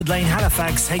Lane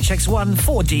Halifax HX1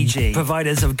 4DG.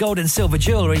 Providers of gold and silver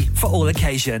jewellery for all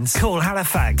occasions. Call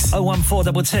Halifax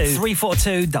 01422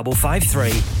 342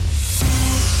 553.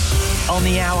 On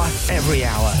the hour, every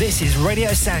hour. This is Radio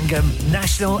Sangam,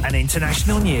 national and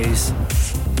international news.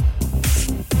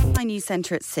 News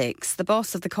Centre at 6. The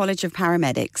boss of the College of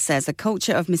Paramedics says a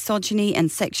culture of misogyny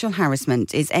and sexual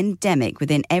harassment is endemic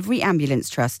within every ambulance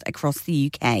trust across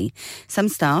the UK. Some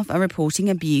staff are reporting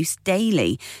abuse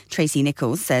daily. Tracy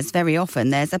Nichols says very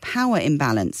often there's a power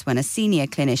imbalance when a senior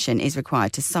clinician is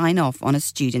required to sign off on a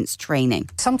student's training.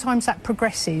 Sometimes that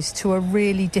progresses to a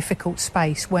really difficult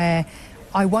space where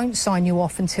I won't sign you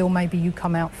off until maybe you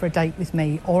come out for a date with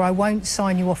me, or I won't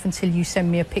sign you off until you send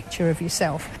me a picture of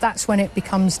yourself. That's when it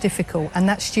becomes difficult, and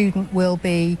that student will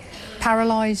be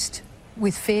paralysed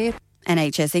with fear.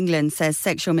 NHS England says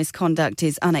sexual misconduct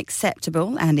is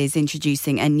unacceptable and is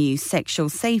introducing a new sexual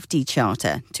safety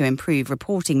charter to improve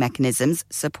reporting mechanisms,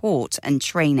 support and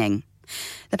training.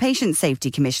 The Patient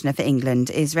Safety Commissioner for England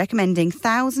is recommending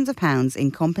thousands of pounds in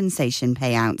compensation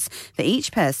payouts for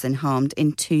each person harmed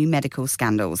in 2 medical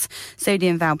scandals.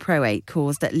 Sodium valproate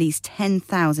caused at least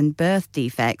 10,000 birth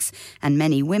defects, and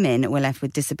many women were left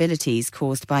with disabilities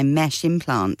caused by mesh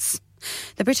implants.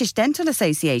 The British Dental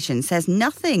Association says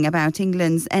nothing about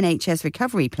England's NHS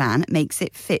recovery plan makes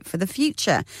it fit for the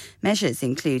future. Measures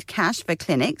include cash for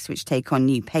clinics which take on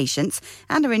new patients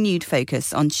and a renewed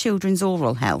focus on children's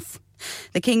oral health.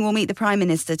 The King will meet the Prime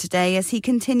Minister today as he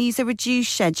continues a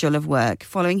reduced schedule of work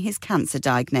following his cancer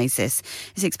diagnosis.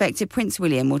 It's expected Prince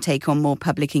William will take on more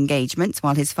public engagements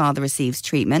while his father receives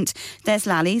treatment. Des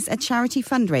Lally's a charity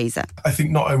fundraiser. I think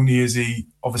not only is he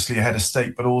obviously a head of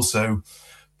state, but also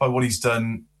by what he's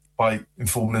done, by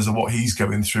informing us of what he's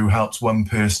going through, helps one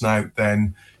person out,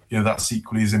 then that's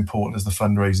equally as important as the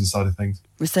fundraising side of things.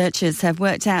 Researchers have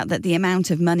worked out that the amount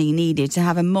of money needed to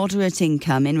have a moderate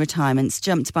income in retirement's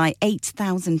jumped by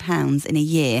 £8,000 in a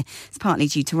year. It's partly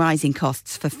due to rising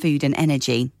costs for food and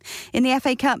energy. In the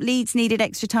FA Cup, Leeds needed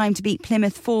extra time to beat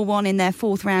Plymouth 4-1 in their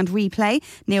 4th round replay.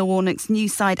 Neil Warnock's new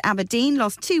side Aberdeen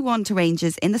lost 2-1 to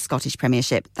Rangers in the Scottish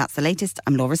Premiership. That's the latest.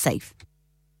 I'm Laura Safe.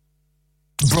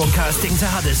 Broadcasting to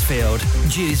Huddersfield,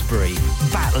 Dewsbury,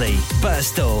 Batley,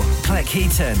 Birstall,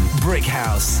 Cleckheaton,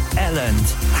 Brickhouse,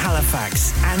 Elland,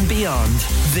 Halifax and beyond.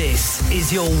 This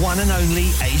is your one and only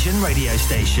Asian radio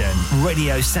station.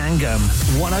 Radio Sangam,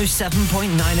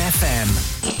 107.9 FM.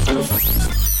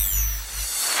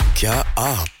 क्या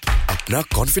आप अपना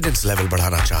confidence level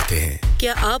बढ़ाना चाहते हैं?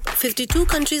 क्या आप 52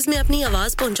 countries में अपनी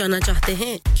आवाज पहुंचाना चाहते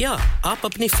हैं? क्या आप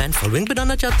अपनी फैन फॉलोइंग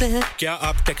बनाना चाहते हैं? क्या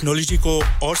आप टेक्नोलॉजी को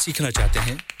और सीखना चाहते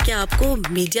हैं? क्या आपको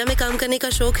मीडिया में काम करने का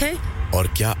शौक है? और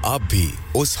क्या आप भी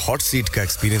उस हॉट सीट का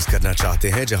एक्सपीरियंस करना चाहते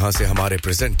हैं जहां से हमारे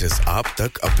प्रेजेंटर्स आप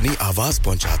तक अपनी आवाज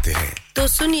पहुंचाते हैं? तो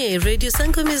सुनिए, Radio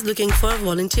Sangam is looking for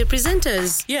volunteer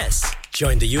presenters. Yes,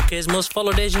 join the UK's most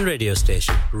followed Asian radio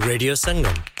station, Radio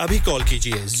Sangam. अभी कॉल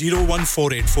कीजिए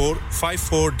 01484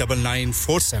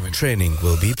 549947. Training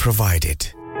will be provided.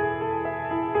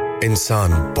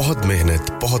 इंसान बहुत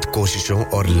मेहनत, बहुत कोशिशों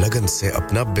और लगन से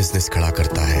अपना बिजनेस खड़ा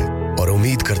करता है और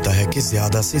उम्मीद करता है कि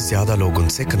ज्यादा से ज्यादा लोग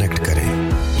उनसे कनेक्ट करें।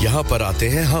 यहाँ पर आते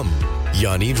हैं हम,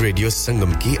 यानी रेडियो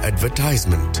संगम की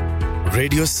एडवर्टाइजमेंट।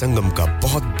 रेडियो संगम का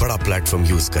बहुत बड़ा प्लेटफॉर्म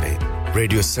यूज करें।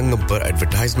 रेडियो संगम पर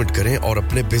एडवर्टाइजमेंट करें और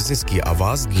अपने बिजनेस की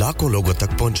आवाज लाखों लोगों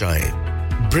तक पहुंचाएं।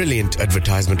 Brilliant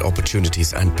advertisement opportunities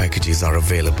and packages are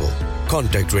available.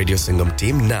 Contact Radio Sangam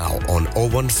team now on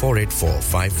 01484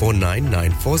 549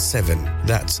 947.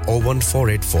 That's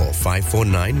 01484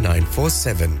 549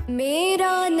 947.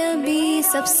 मेरा नबी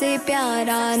सबसे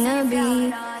प्यारा नबी,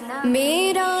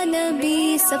 मेरा नबी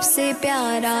सबसे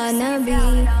प्यारा नबी,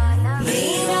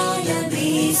 मेरा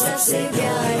नबी सबसे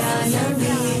प्यारा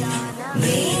नबी,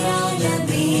 मेरा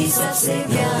नबी सबसे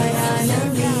प्यारा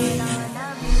नबी,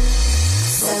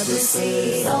 सबसे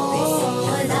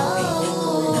औला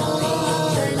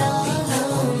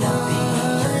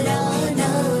हमारा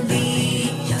नबी,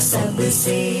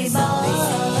 सबसे बाला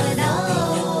हमारा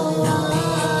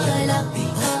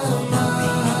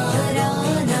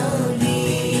नबी,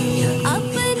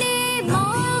 अपने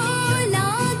मौला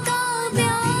का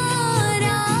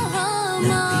प्यारा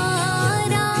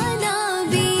हमारा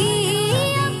नबी,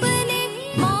 अपने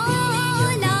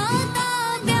मौला का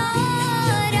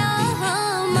प्यारा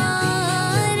हमारा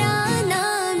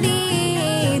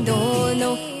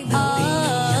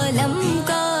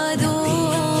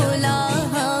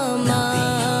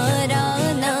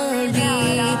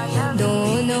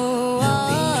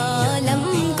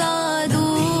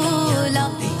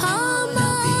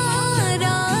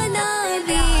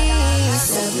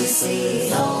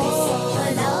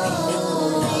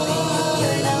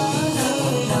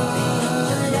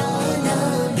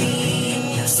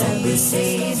सबसे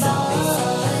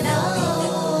वाला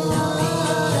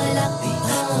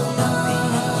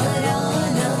हमारा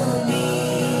नबी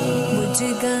बुझ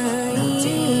गई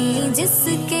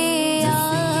जिसके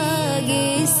आगे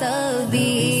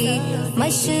सभी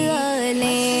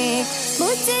मशअलें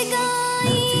बुझ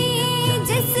गई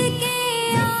जिसके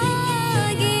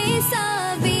आगे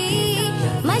सभी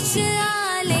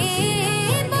मशअलें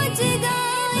बुझ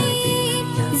गई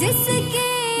जिसके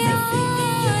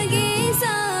आगे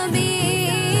सभी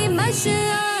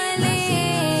मशअलें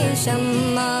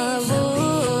शम्मा वो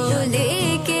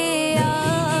लेके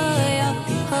आया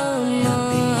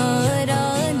हमारा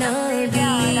नबी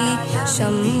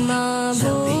शम्मा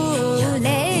वो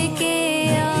लेके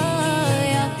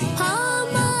आया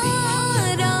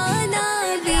हमारा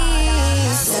नबी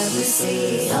सबसे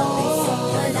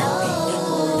औला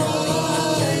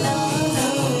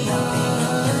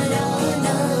हमारा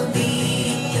नबी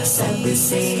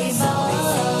सबसे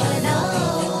वाला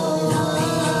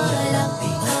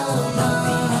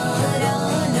हमारा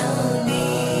नबी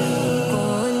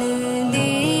कौन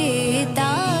देता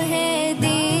है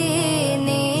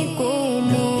देने को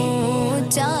मुँह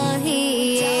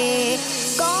चाहिए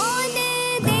कौन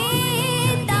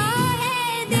देता है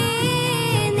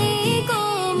देने को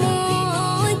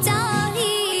मुँह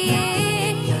चाहिए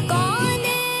कौन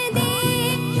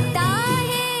देता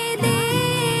है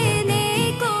देने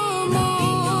को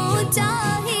मुँह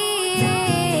चाहिए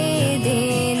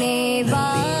देने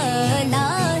वाला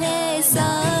है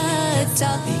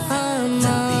सच्चा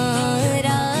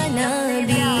हमारा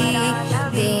नबी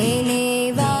देने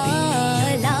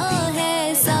वाला है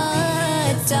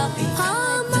सच्चा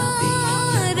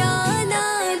हमारा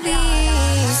नबी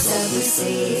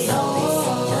सबसे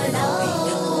औला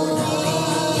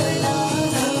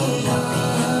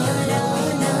हमारा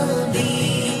नबी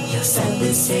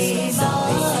सबसे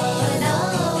वाला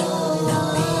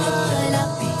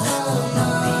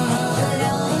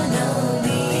हमारा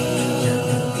नबी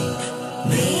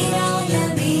मेरा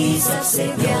नबी सबसे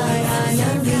प्यारा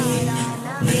नबी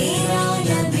मेरा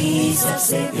नबी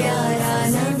सबसे प्यारा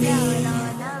नबी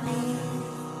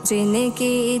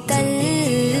जिनकी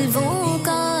तलवों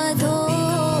का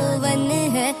धोवन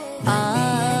है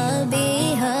आबे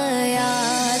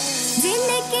हयात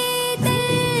जिनकी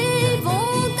तलवों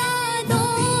का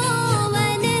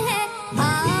धोवन है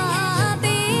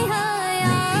आबे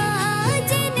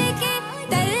हयात जिनके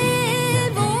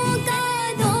तलवों का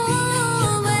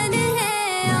धोवन है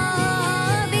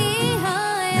आबे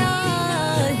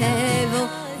हयात है वो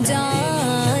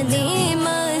जाने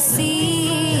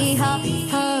मसीहा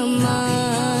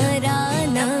हमारा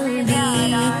नबी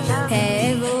है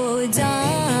वो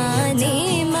जाने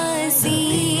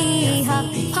मसीहा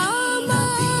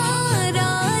हमारा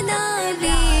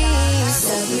नबी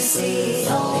सबसे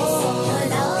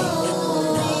औला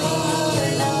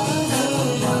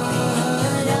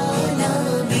हमारा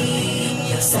नबी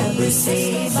सबसे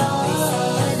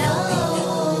वाला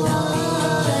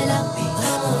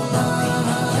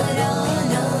हमारा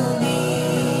नबी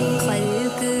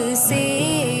खल्क से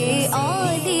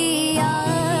औलिया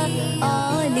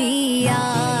औलिया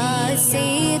से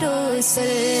रसूल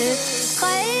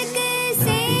खल्क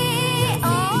से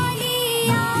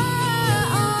औलिया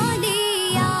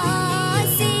औलिया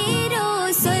से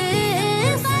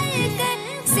रसूल खल्क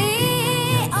से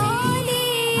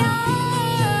औलिया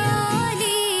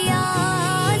औलिया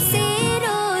से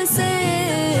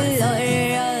रसूल और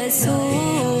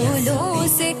रसूलों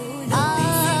से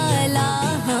आला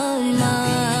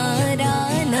हमारा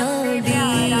नबी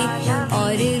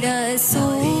और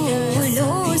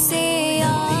रसूलों से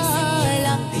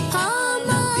आला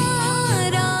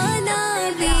हमारा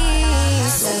नबी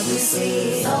सबसे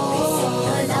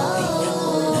औला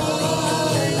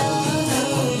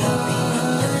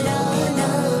हमारा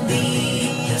नबी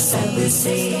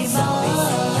सबसे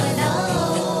वाला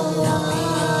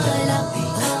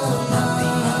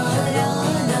हमारा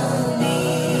नबी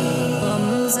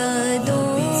गमज़दों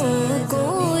को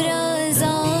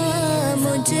रज़ा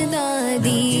मुझदा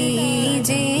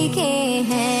दीजिए के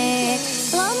हैं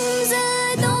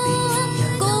गमज़दों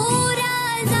को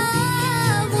रज़ा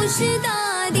मुझदा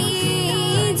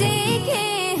दीजिए के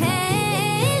हैं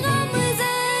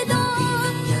गमज़दों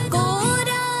को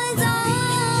रज़ा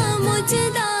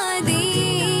मुझदा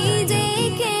दीजिए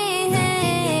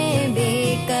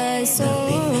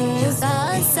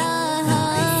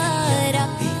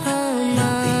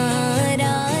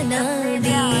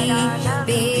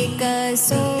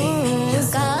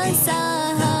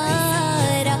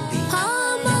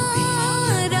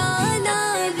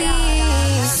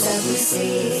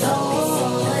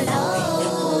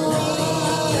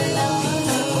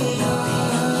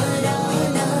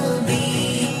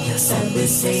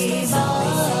से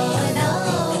वाला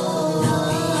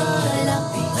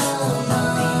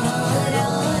हमारा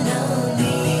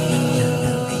नबी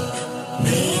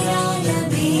मेरा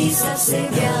नबी सबसे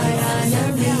प्यारा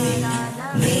नबी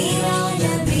मेरा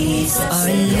नबी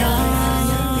सबसे प्यारा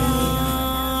नबी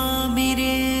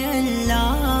मेरे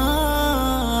अल्लाह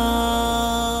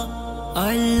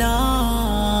अल्लाह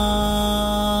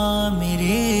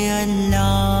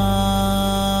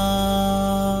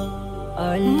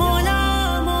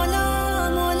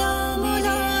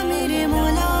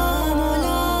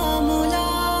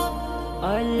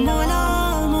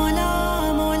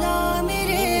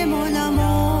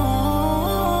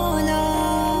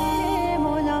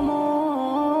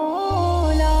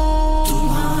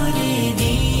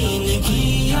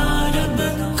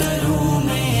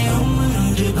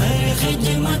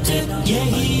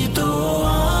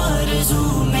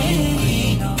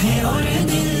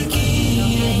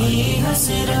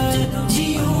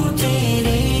जीऊं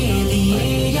तेरे लिए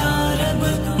या रब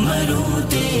मरूं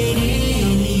तेरे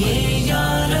लिए या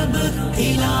रब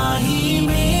इलाही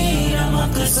मेरा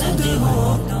मकसद हो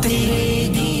तेरे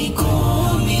दी को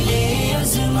मिले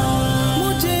अज़मत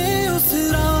मुझे उस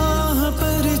राह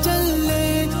पर चलने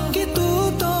कि तू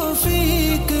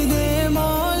तौफीक दे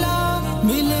मौला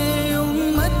मिले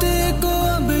उम्मत को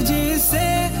अब जिसे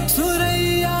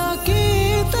सुरैया की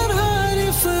तरह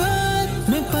रिफ़अत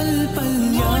में पल पल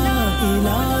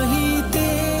इलाही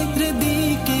तेरे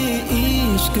दी के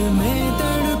इश्क में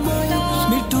तड़पो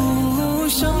मिटूं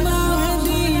शम्मा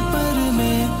दी पर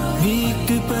मैं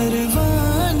भीख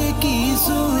परवान की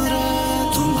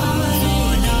सूरत तुम्हारे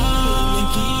नाम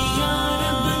की या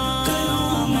रब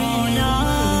करूं मैं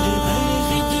भर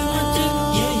खिदमत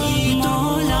यही तो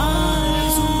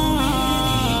आरज़ू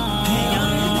मेरी है या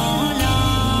मौला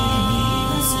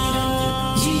हसरत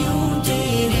जीऊं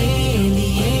तेरे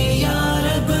लिए या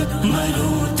रब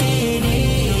मरूं तेरे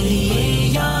लिए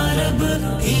या रब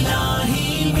इलाही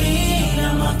मेरा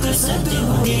मकसद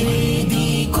हो तेरे दी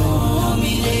को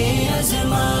मिले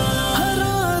अज़मत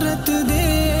हरारत दे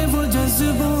वो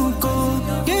जज्बों को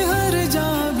कि हर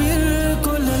जाबिर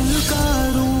को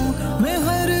ललकारूं मैं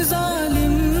हर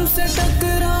जालिम से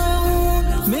टकराऊं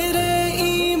मेरे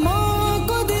ईमान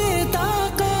को दे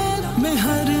ताकत मैं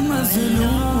हर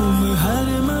मज़लूम हर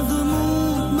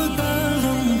मग़मूम का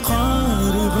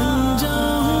ग़मख़ार बन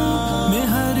जाऊं मैं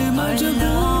हर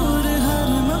मजबूर हर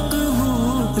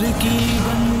मक़हूर की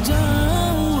बन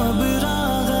जाऊं अब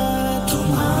राग़त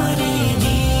तुम्हारे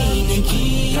दीन की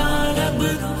या रब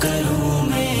करूं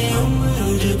मैं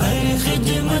उम्र भर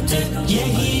खिदमत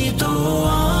यही तो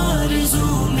आरज़ू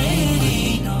मेरी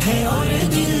है और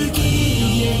दिल की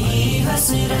यही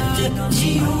हसरत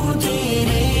जीऊं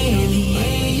तेरे लिए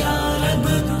या रब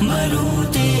मरूं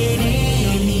तेरे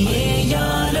लिए या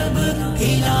रब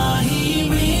इलाही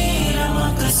मेरा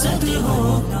मकसद हो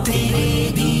तेरे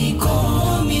दी को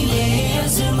मिले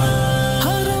अज़मत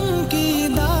हरम की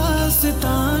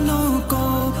दास्तानों को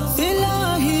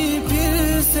इलाही फिर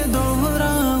से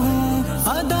दोहराऊं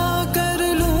अदा कर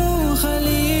लूं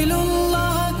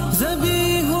खलीलुल्लाह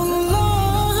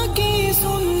ज़बीहुल्लाह की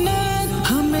सुन्नत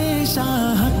हमेशा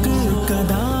हक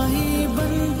कदाई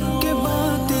बन के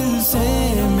बातिल से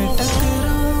मैं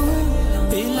टकराऊं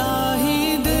इलाही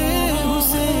दे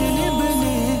हुसैन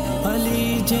इब्ने अली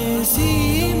जैसी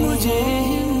मुझे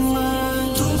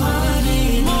हिम्मत तुम्हारे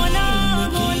मौला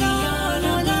मौला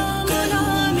मौला करूं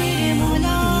मैं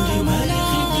मौला मौला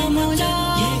मौला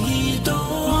यही तो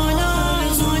मौला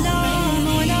मौला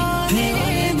मौला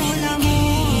मेरे मौला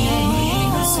यही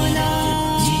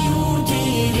हसरत जीऊं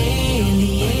तेरे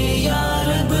लिए या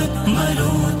रब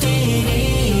मरूं तेरे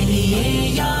लिए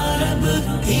या रब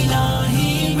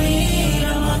इलाही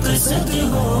मेरा मकसद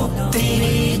हो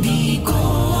तेरे दी को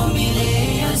मिले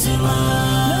अज़मत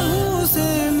लहू से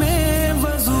मैं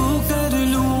वज़ू कर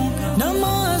लूं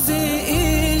नमाज़े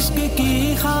इश्क की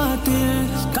खातिर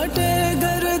कटे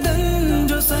गर्दन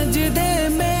जो सजदे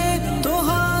में तो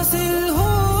हासिल हो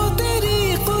तेरी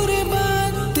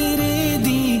कुर्बान तेरे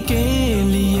दी के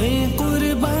लिए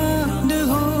कुर्बान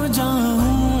हो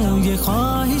जाऊं ये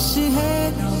ख्वाहिश है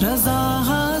रज़ा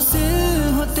हासिल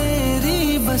हो तेरी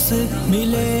बस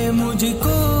मिले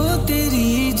मुझको तेरी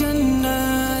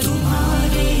जन्नत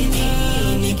तुम्हारे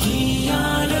दीन की या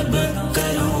रब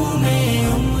करूं मैं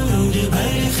उम्र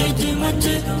भर खिदमत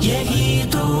यही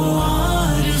तो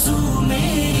आरज़ू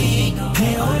मेरी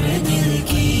है और दिल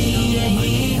की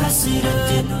यही हसरत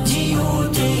जीऊं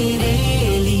तेरे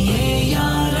लिए या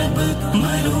रब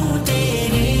मरूं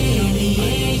तेरे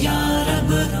लिए या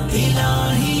रब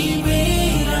इलाही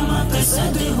मेरा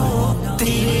मकसद हो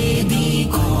तेरे दी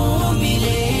को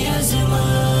मिले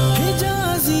अज़मत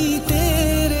हिजाज़ी तेरे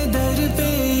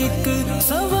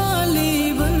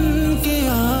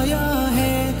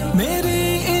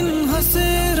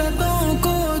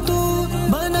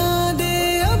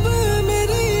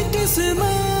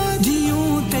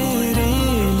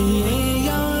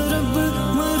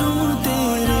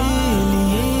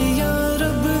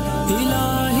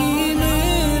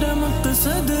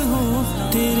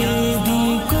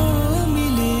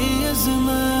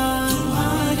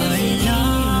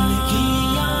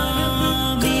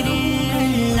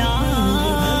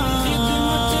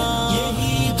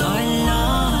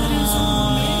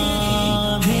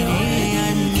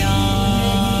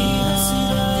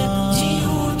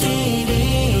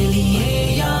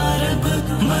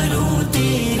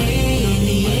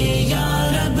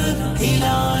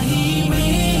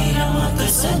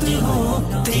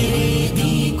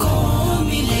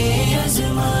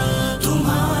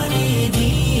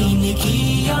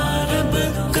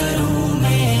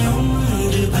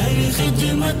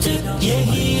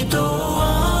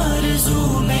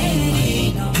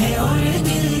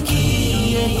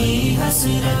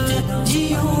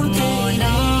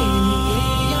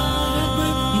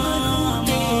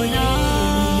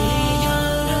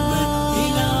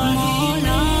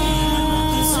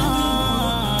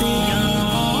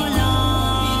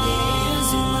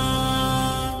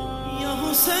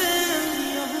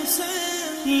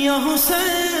या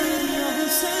हुसैन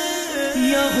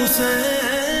या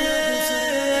हुसैन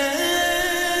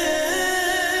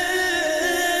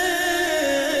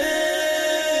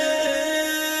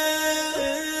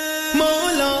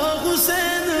मौला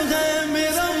हुसैन है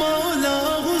मेरा मौला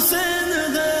हुसैन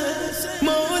है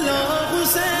मौला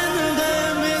हुसैन है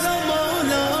मेरा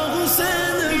मौला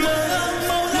हुसैन है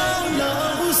मौला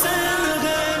हुसैन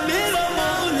है मेरा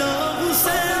मौला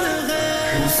हुसैन है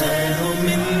हुसैन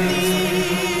मिन्नी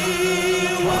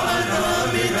व अना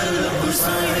मिन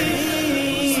al-हुसैन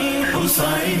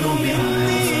हुसैन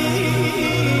मिन्नी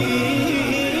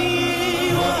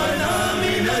व अना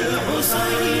मिन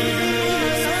al-हुसैन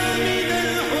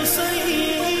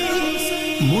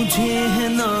मुझे है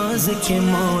नाज के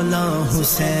मौला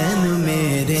हुसैन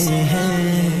मेरे हैं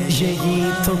यही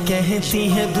तो कहती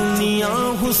है दुनिया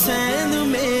हुसैन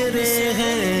मेरे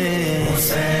हैं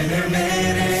हुसैन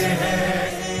मेरे हैं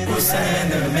हुसैन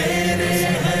मेरे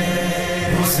हैं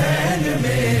हुसैन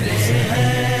मेरे हैं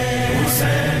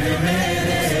हुसैन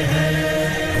मेरे हैं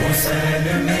हुसैन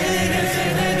मेरे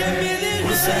हैं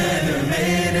हुसैन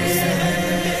मेरे हैं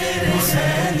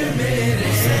हुसैन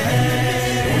मेरे हैं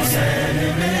हुसैन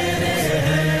मेरे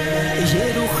हैं ये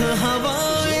रुख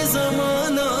हवाए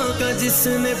ज़माना का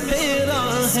जिसने फेरा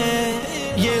है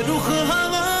ये रुख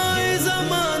हवाए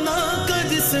ज़माना का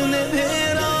जिसने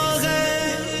फेरा है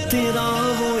तेरा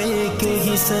वो एक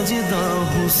ही सजदा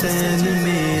हुसैन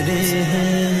मेरे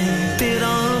हैं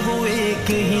तेरा वो एक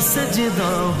ही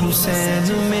सजदा हुसैन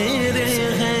मेरे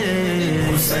हैं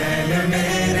हुसैन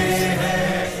मेरे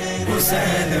हैं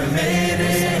हुसैन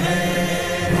मेरे हैं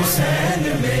हुसैन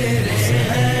मेरे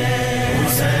हैं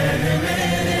हुसैन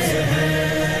मेरे हैं हुसैन मेरे हैं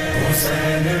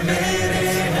हुसैन मेरे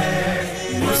हैं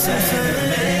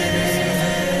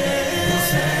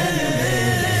हुसैन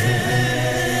मेरे हैं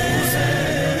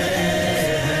हुसैन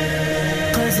मेरे हैं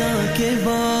क़ज़ा के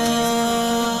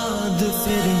बाद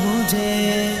फिर मुझे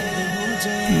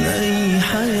नई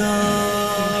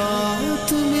हयात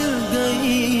मिल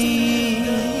गई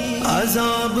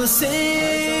अज़ाब से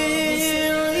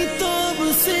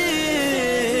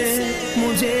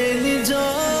मुझे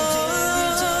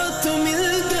निजात मिल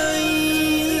गई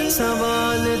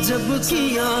सवाल जब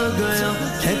किया गया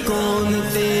है कौन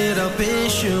तेरा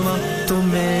पेशवा तो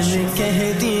मैंने कह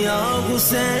दिया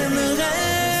हुसैन है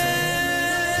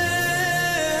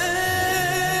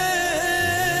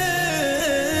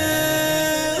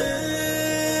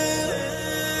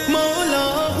मौला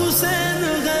हुसैन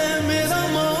है मेरा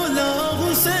मौला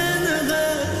हुसैन है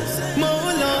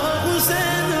मौला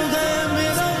हुसैन है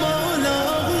मेरा मौला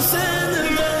हुसैन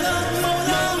है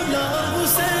मौला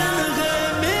हुसैन है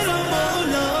मेरा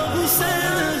मौला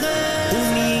हुसैन है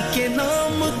उन्हीं के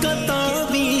नाम का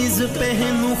तावीज़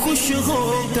पहनूं खुश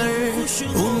होकर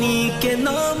उन्हीं के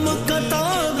नाम का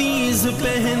तावीज़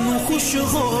पहनूं खुश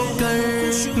होकर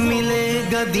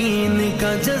मिलेगा दीन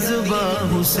का जज्बा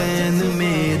हुसैन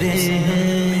मेरे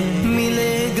हैं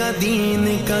मिलेगा दीन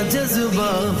का जज्बा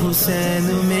हुसैन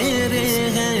मेरे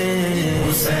हैं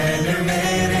हुसैन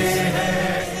मेरे हैं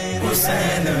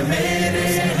हुसैन मेरे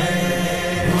हैं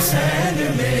हुसैन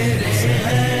मेरे हैं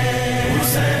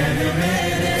हुसैन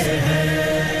मेरे हैं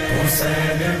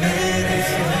हुसैन मेरे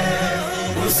हैं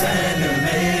हुसैन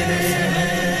मेरे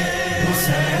हैं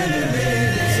हुसैन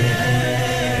मेरे हैं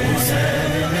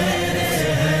हुसैन मेरे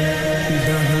हैं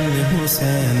दहन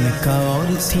हुसैन का और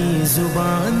थी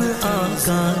जुबान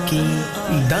आका की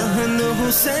दहन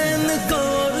हुसैन का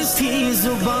और थी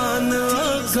जुबान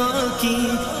आका की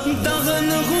दहन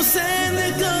हुसैन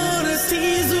का और थी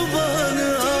जुबान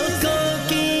आका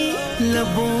की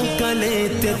लबों का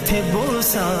लेते थे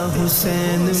बोसा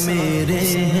हुसैन मेरे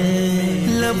हैं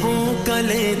लबों का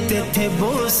लेते थे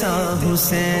बोसा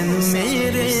हुसैन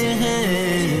मेरे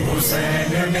हैं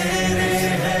हुसैन मेरे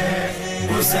हैं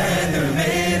हुसैन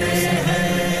मेरे हैं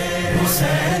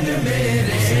हुसैन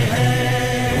मेरे हैं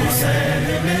हुसैन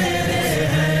मेरे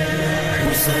हैं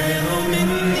हुसैन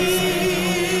मिन्नी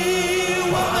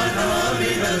व अना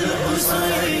मिन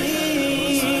al-हुसैन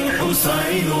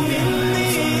हुसैन मिन्नी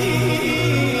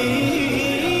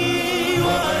व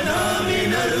अना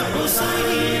मिन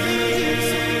al-हुसैन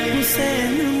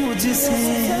हुसैन मुझसे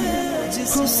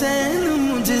हुसैन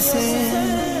मुझसे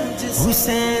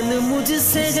हुसैन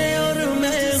मुझसे है और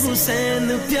मैं हुसैन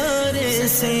प्यारे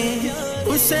से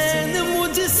हुसैन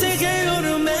मुझसे है और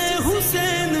मैं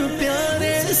हुसैन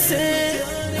प्यारे से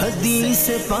हदीस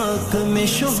पाक में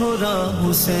शोहरा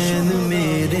हुसैन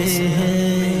मेरे हैं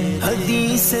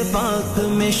हदीस पाक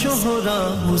में शोहरा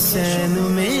हुसैन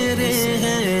मेरे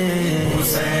हैं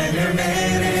हुसैन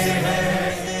मेरे हैं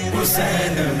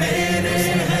हुसैन मेरे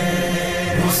हैं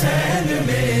हुसैन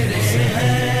मेरे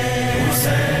हैं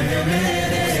हुसैन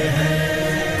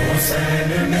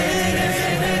मेरे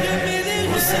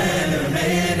हुसैन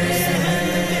मेरे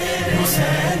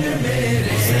हुसैन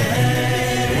मेरे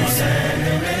हुसैन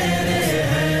मेरे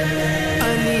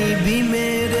अली भी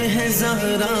मेरे हैं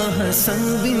ज़हरा हसन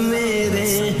भी मेरे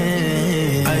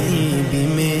हैं अली भी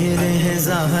मेरे हैं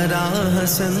ज़हरा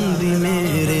हसन भी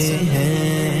मेरे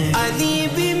हैं अली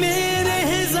भी मेरे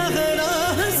हैं ज़हरा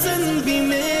हसन भी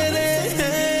मेरे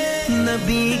हैं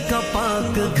नबी का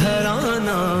पाक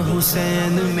घराना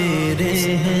हुसैन मेरे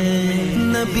हैं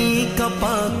नबी का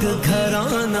पाक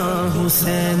घराना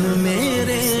हुसैन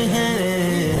मेरे हैं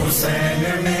हुसैन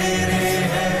मेरे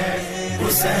हैं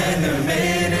हुसैन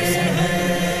मेरे हैं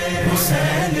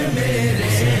हुसैन मेरे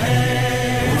हैं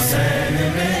हुसैन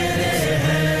मेरे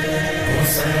हैं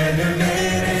हुसैन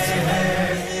मेरे हैं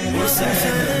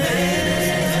हुसैन मेरे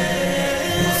हैं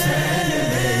हुसैन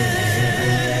मेरे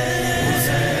हैं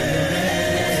हुसैन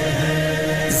मेरे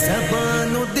हैं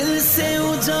ज़बानो दिल से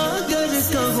उजागर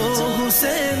कहो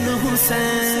हुसैन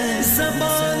हुसैन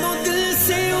ज़बानो दिल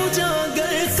से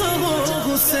उजागर कहो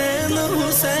हुसैन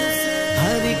हुसैन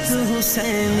हर एक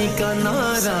हुसैन का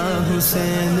नारा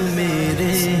हुसैन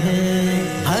मेरे हैं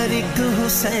हर एक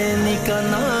हुसैन का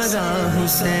नारा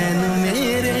हुसैन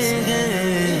मेरे हैं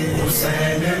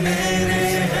हुसैन मेरे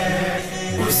हैं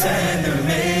हुसैन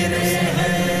मेरे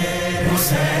हैं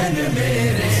हुसैन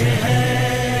मेरे हैं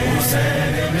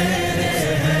हुसैन मेरे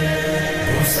हैं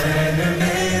हुसैन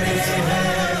मेरे हैं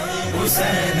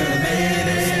हुसैन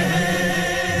मेरे हैं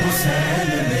हुसैन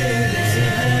मेरे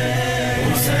हैं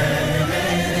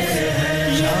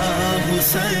हुसैन या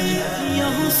हुसैन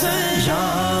या हुसैन या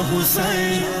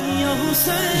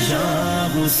हुसैन या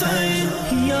हुसैन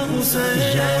या हुसैन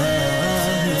या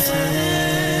हुसैन या हुसैन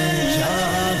या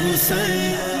हुसैन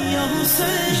या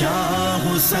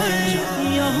हुसैन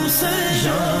या हुसैन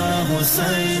या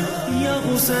हुसैन या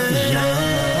हुसैन या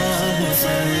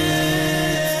हुसैन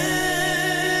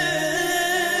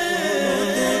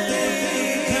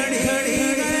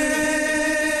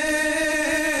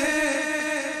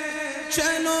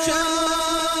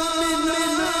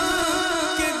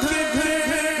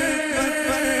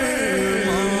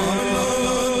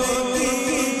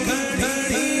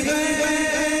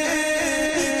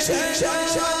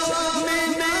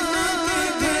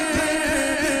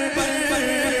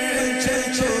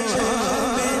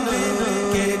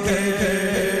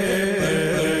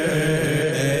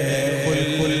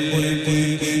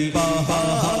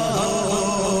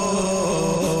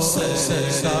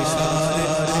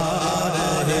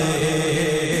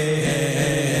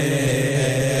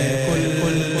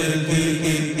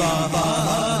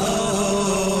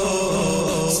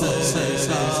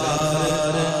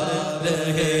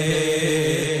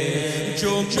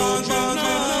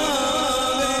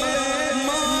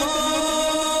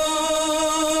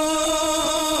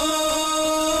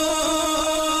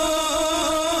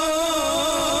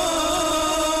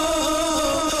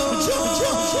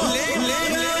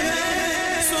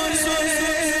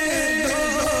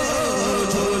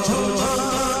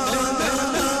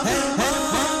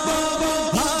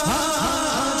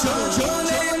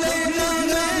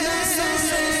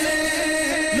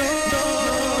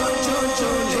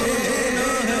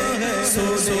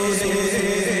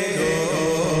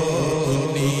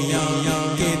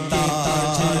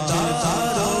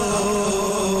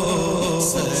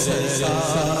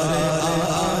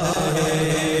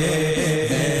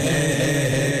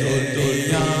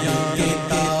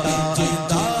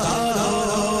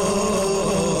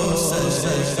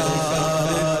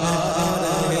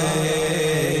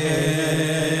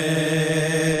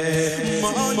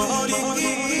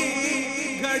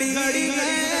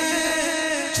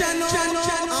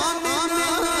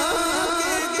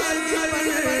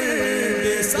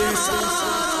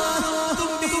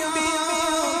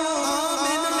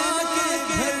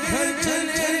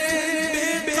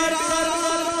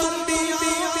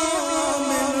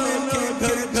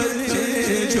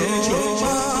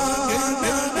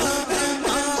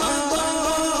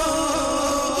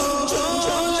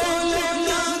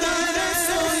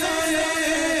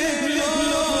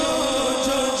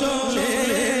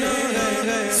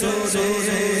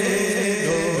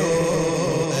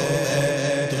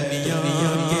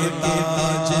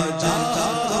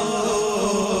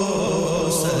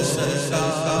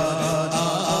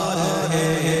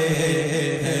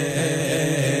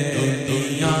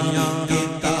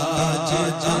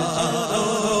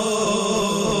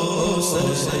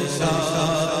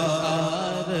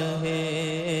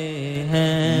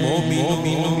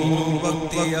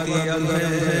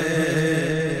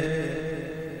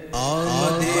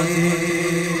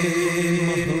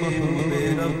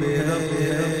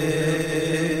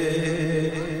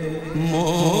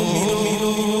मोमिनो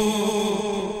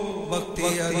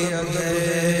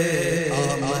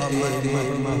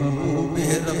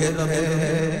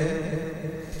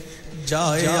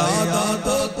जाए आदा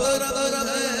तो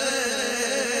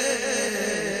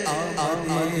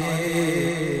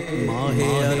माहे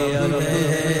अरब है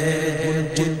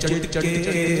चटके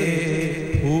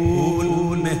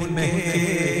फूल में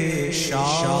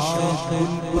शाख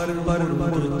पर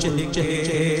चहके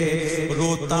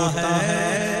रोता है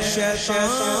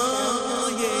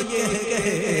शैतान ये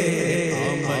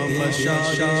आमद शाह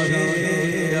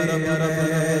अरब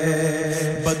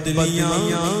बदलियां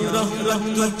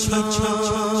रहमत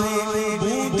छाए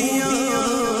बूंदियां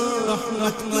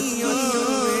रहमत की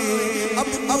अब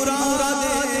मुराद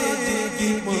दिल की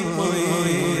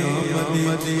माए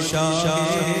आमद शाह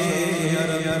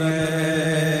अरब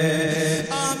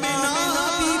आमिना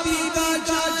बीबी का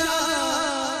चाचा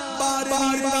बार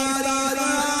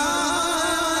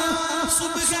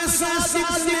सुबह से सासिक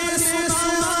ने सुना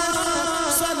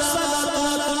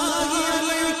सलावत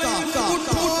अलैका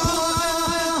उठो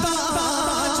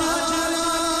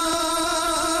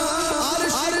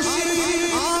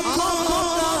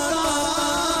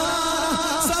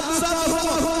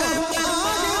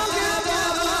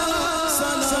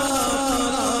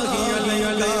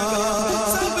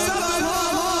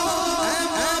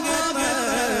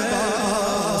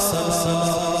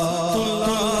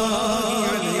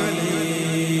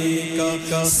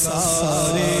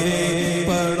सारे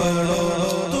पढ़ो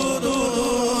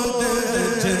दुरूद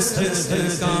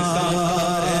जिसका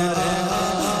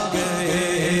गए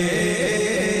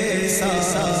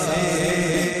सारे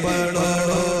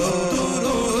पढ़ो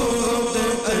दुरूद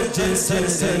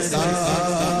जिसका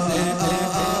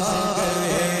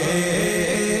गए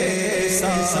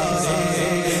सारे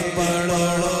पढ़ो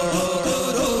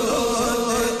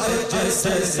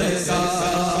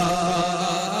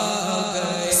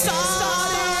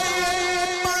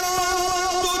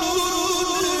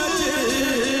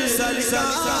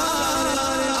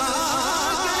दुरूद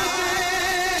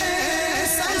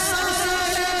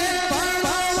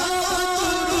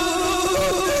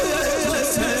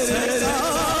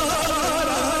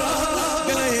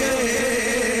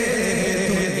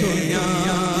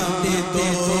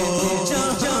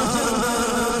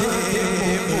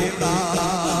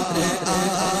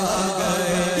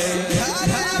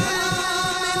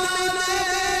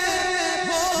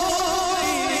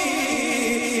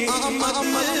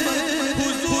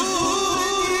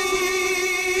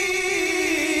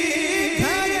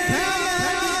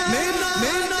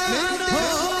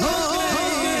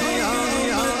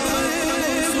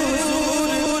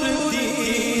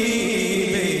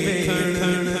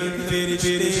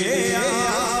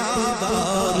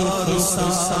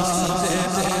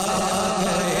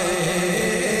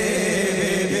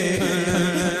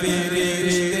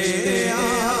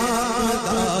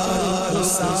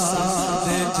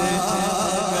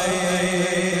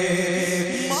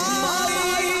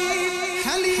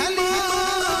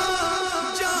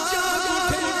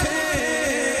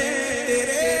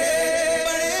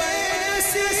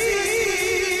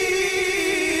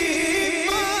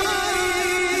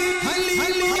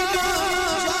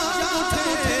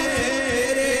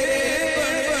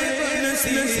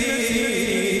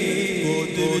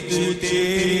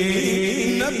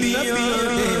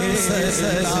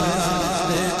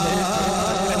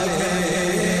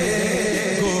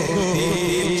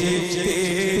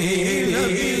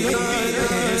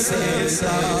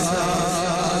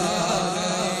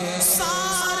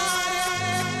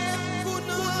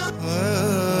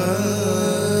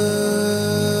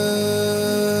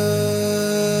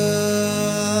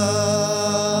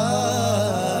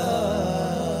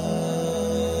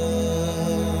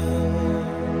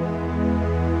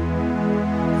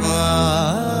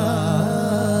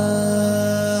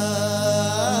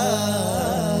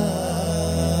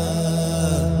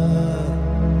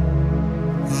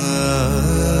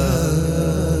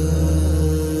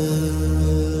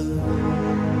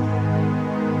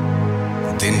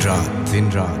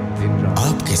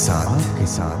आपके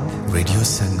साथ रेडियो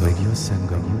संगम।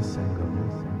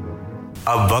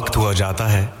 अब वक्त हुआ जाता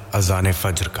है अज़ान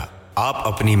फज्र का। आप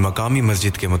अपनी मकामी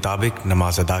मस्जिद के मुताबिक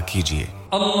नमाज अदा कीजिए।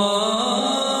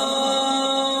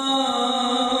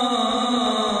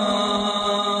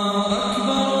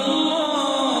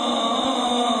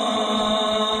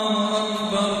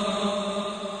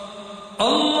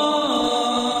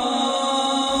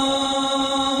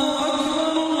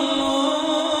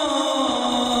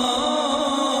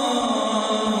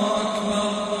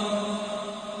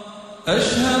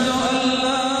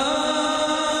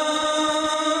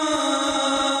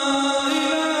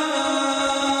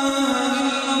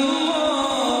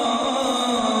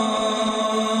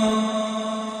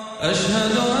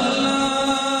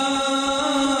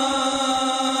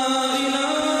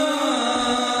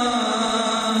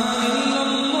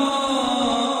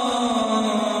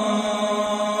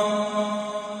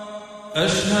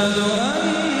 أشهد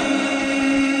أن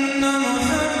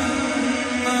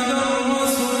محمد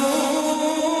رسول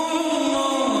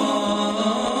الله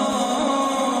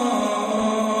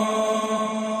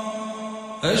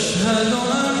أشهد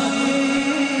أن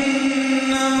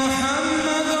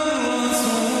محمد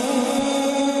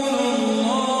رسول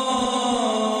الله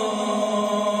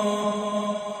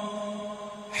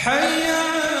حي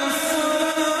على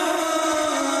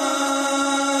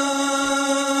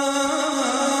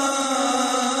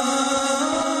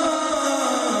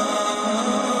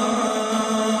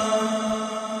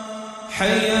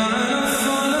حي على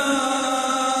الصلاة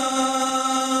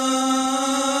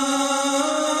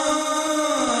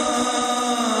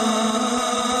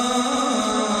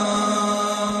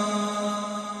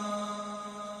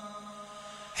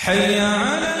حي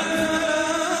على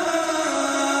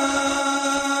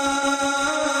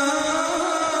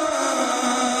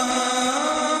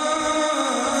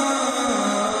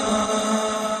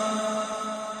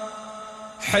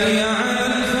حي على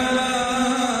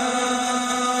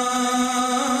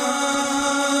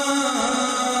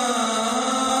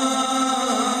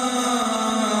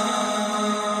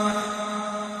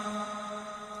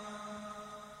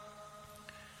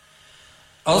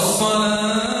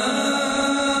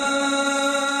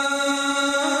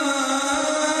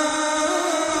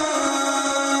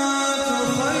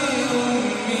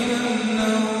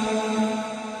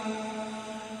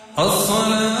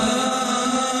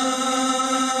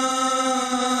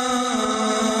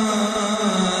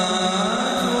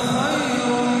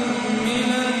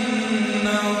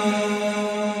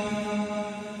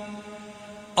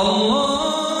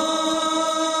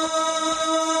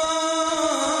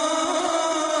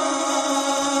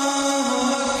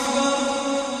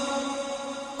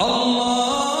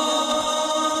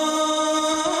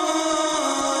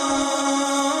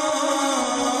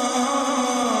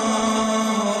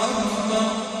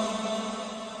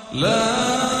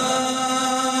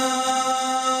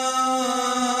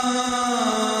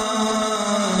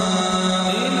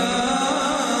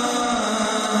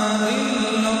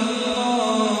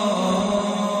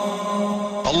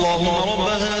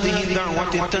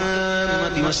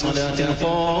والصلاة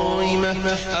القائمة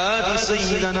آت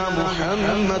سيدنا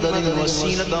محمد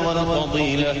الوسيلة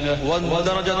والفضيلة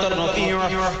والدرجة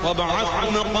الرفيعة وابعثه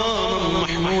مقاما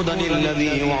محمودا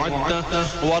الذي وعدته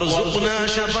وارزقنا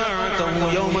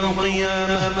شفاعته يوم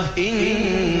القيامة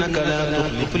إنك لا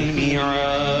تخلف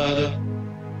الميعاد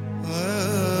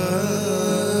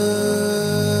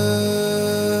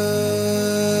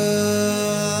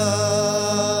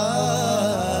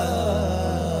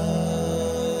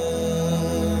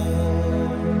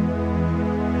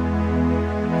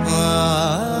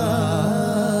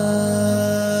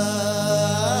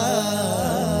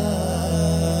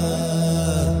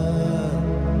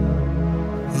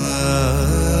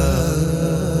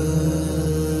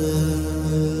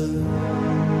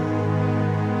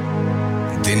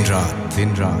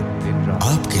दिन रात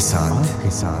आपके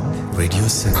साथ रेडियो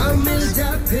संगम मिल जा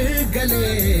फिर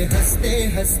गले हंसते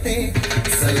हंसते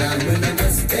सलाम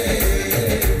नमस्ते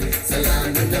सलाम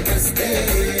नमस्ते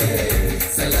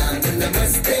सलाम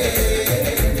नमस्ते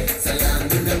सलाम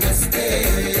नमस्ते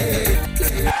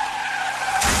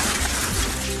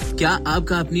क्या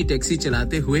आपका अपनी टैक्सी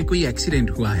चलाते हुए कोई एक्सीडेंट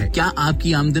हुआ है क्या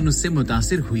आपकी आमदन उससे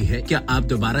मुतासिर हुई है क्या आप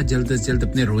दोबारा जल्द से जल्द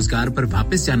अपने रोजगार पर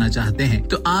वापस जाना चाहते हैं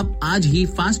तो आप आज ही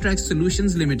फास्ट ट्रैक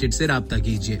सॉल्यूशंस लिमिटेड से राब्ता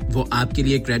कीजिए वो आपके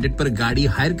लिए क्रेडिट पर गाड़ी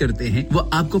हायर करते हैं वो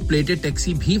आपको प्लेटेड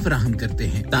टैक्सी भी फराहम करते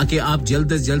हैं ताकि आप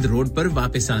जल्द से जल्द रोड पर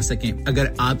वापस आ सकें अगर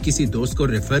आप किसी दोस्त को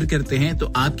रेफर करते हैं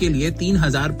तो आपके लिए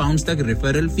 3000 पाउंड तक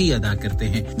रेफरल फी अदा करते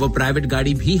हैं वो प्राइवेट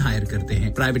गाड़ी भी हायर करते हैं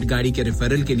प्राइवेट गाड़ी के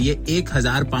रेफरल के लिए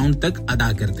 1000 पाउंड तक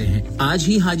अदा करते हैं आज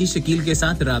ही हाजी शकील के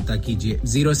साथ राब्ता कीजिए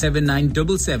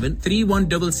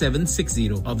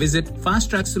 07977317760 और visit fast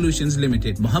track solutions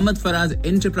limited Mohammad Faraz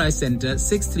enterprise centre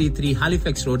 633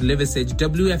 Halifax road Liversedge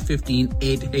WF15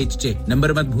 8HJ number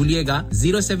मत भूलिएगा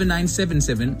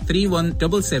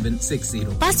 07977317760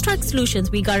 Fast Track Solutions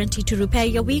we guarantee to repair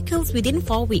your vehicles within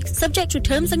 4 weeks subject to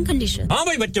terms and conditions हां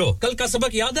भाई बच्चों कल का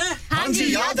सबक याद है हां जी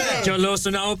याद है चलो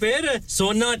सुनाओ फिर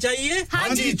सोना चाहिए हां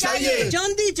जी चाहिए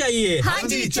चांदी चाहिए हां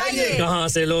जी चाहिए कहां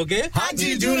से लोगे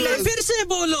हाजी जूलर्स फिर से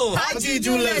बोलो हाजी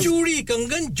जूलर्स चूड़ी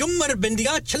कंगन झुमर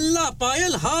बिंदिया छल्ला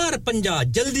पायल हार पंजा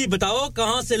जल्दी बताओ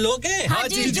कहां से लोगे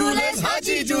हाजी जूलर्स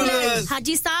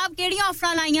हाजी साहब केड़ी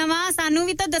ऑफर लाईया वा सानू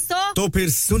भी तो दसो तो फिर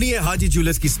सुनिए हाजी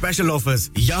जूलर्स की स्पेशल ऑफर्स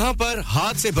यहां पर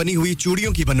हाथ से बनी हुई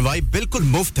चूड़ियों की बनवाई बिल्कुल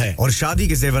मुफ्त है और शादी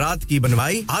के जेवरात की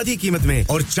बनवाई आधी कीमत में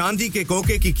और चांदी के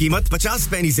कोके की कीमत 50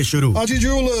 पैसे से शुरू Aji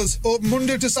Jewelers open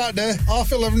Monday to Saturday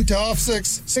 11:30 to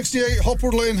 6:30 68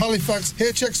 Hopwood Lane Halifax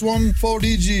HX1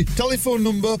 4DG telephone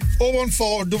number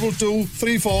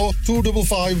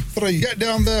 01422342553 get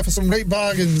down there for some great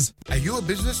bargains. Are you a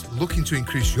business looking to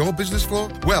increase your business flow?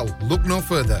 Well, look no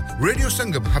further. Radio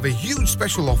Sangam have a huge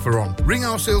special offer on. Ring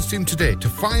our sales team today to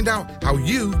find out how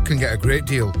you can get a great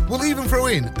deal. We'll even throw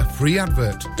in a free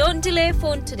advert. Don't delay,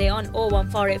 phone today on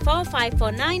 01484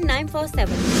 549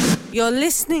 947. You're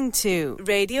listening to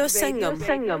Radio Sangam.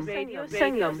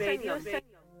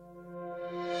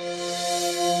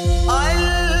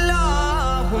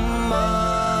 Allahumma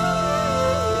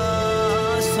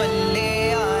salli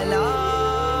ala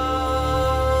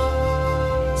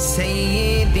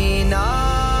Sayyidina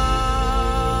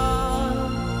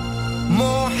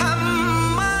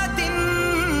Muhammadin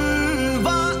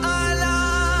wa ala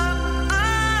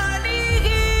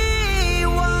alihi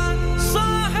wa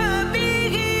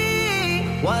sahbihi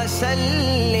wa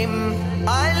sallim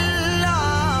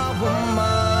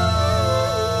Allahumma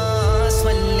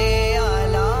salli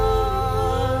ala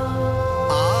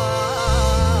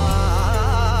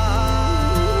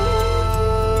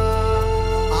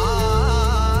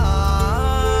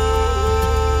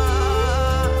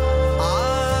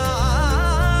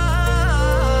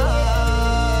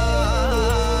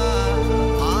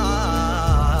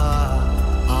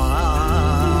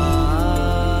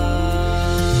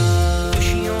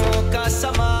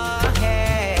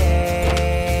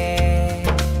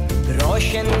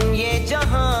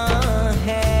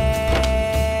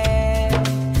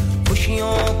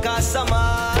समा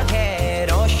है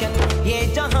रोशन ये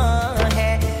जहां है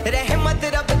रहमत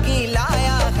रब की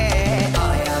लाया है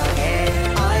आया है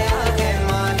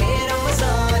माहे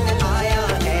रमजान आया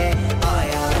है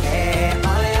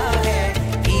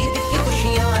ईद की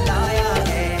खुशियां लाया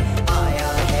है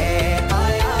आया है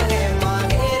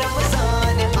माहे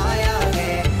रमजान आया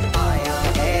है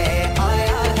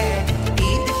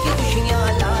ईद की खुशियां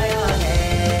लाया है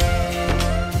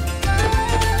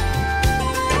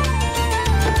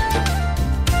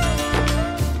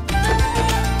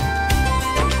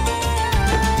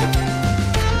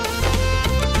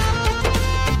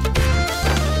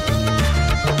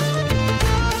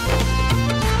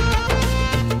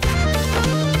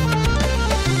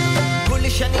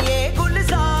गुलशन ये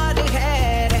गुलजार है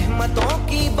रहमतों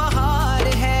की बहार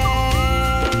है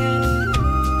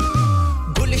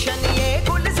गुलशन ये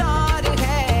गुलजार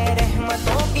है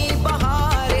रहमतों की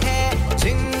बहार है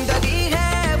जिंदगी है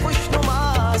खुशनुमा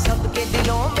सबके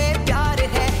दिलों में प्यार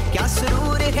है क्या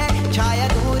सुरूर है छाया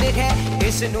नूर है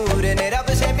इस नूर ने रब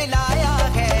से मिलाया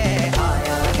है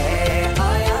आया है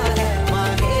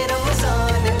माहे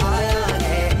रमजान आया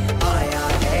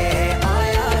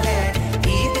है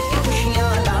ईद की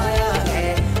खुशियां लाया है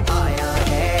आया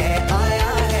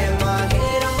है माहे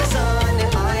रमजान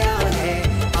आया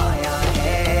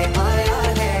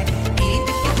है ईद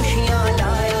की खुशियां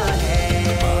लाया है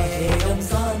माहे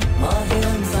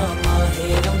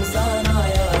रमजान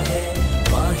आया है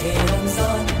माहे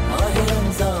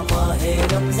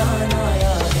रमजान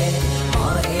आया है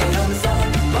माहे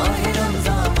रमजान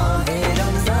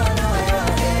आया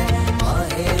है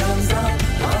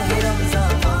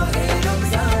माहे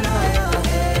रमजान आया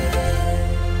है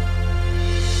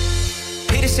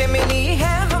फिर से मिली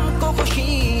है हमको खुशी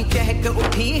चहक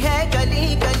उठी है गली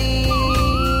गली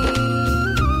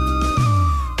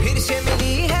फिर से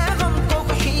मिली है हमको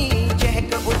खुशी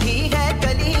चहक उठी है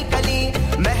गली गली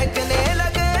महकने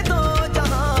लगे दो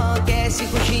जहां कैसी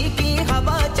खुशी की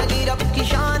हवा चली रब की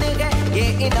शान है ये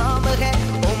इनाम है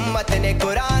उम्मत ने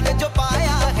कुरान जो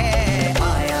पाया है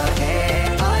आया है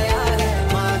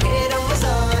माहे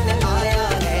रमजान आया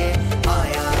है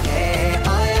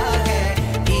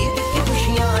ईद की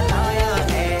खुशियां लाया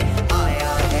है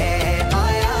आया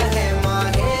है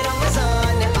माहे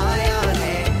रमजान आया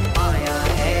है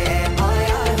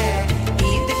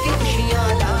ईद की खुशियां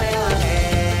लाया है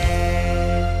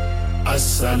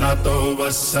अस्सलातु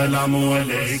वस्सलामु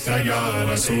अलैका या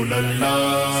रसूल अल्लाह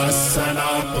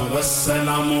अस्सलातु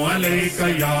वस्सलामु अलैका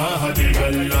या हबीब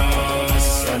अल्लाह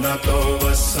अस्सलातु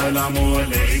वस्सलामु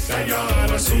अलैका या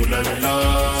रसूल अल्लाह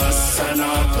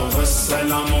अस्सलातु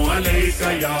वस्सलामु अलैका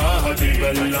या हबीब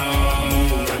अल्लाह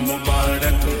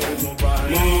मुबारक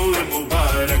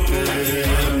मुबारक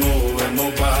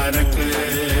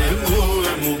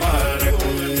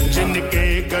जिनके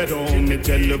घरों में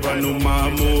जलवा नुमा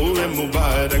मुए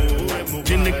मुबारक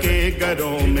जिनके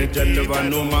घरों में जलवा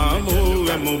नुमा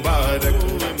मुए मुबारक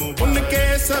उनके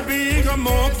सभी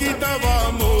गमों की दवा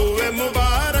मुए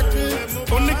मुबारक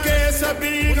उनके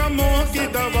सभी गमों की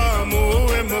दवा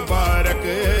मुए मुबारक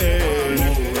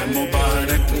मुए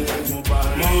मुबारक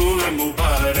मुए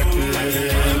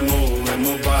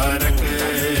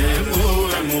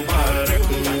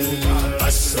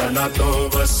الصلاة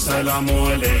والسلام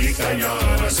عليك يا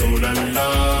رسول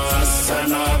الله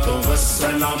الصلاة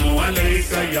والسلام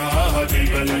عليك يا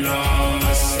حبيب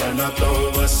الله الصلاة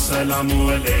والسلام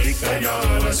عليك يا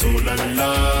رسول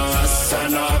الله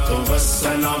الصلاة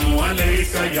والسلام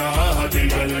عليك يا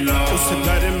حبيب الله اس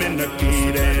گھر میں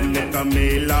نکیرین کا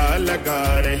میلہ لگا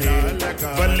رہے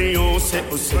ولیوں سے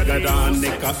اس گھرانے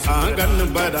کا آنگن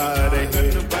بھرا رہے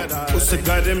اس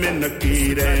گھر میں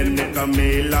نکیرین کا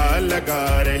میلہ لگا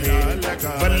رہے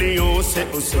ولیوں سے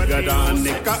اس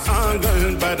گھرانے کا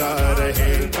آنگن بھرا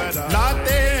رہے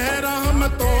لاتے ہیں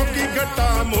رحمتوں کی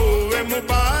گھٹا منہ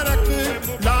مبارک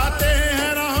لاتے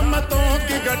ہیں رحمتوں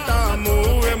کی گھٹا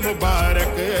منہ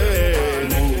مبارک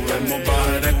منہ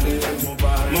مبارک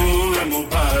منہ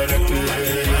مبارک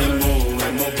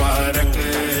منہ مبارک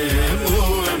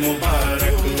منہ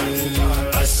مبارک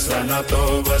الصلاة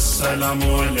والسلام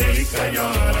عليك يا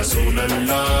رسول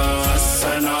الله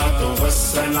الصلاة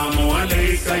والسلام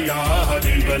عليك يا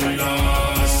حبيب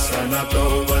الله الصلاة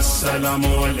والسلام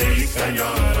عليك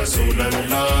يا رسول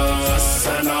الله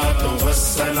الصلاة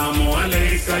والسلام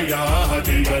عليك يا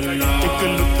حبيب الله ایک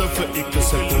لطف ایک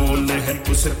سکون ہے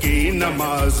اس کی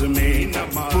نماز میں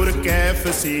پر کیف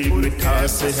سی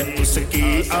مٹھاس ہے اس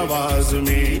کی آواز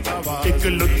میں ایک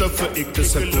لطف ایک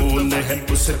سکون ہے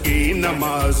اس کی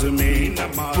نماز میں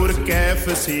پر کیف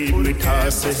سی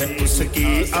مٹھاس ہے اس کی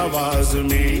آواز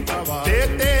میں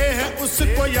دیتے ہیں اس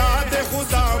کو یاد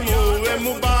خدا منہ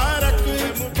مبارک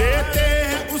دیتے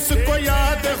ہیں اس کو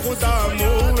یاد خدا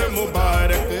منہ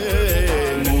مبارک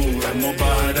منہ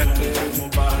مبارک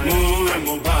منہ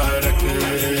مبارک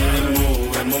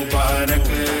منہ مبارک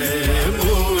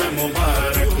منہ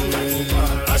مبارک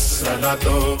الصلاة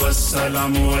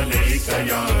والسلام عليك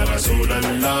يا رسول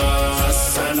الله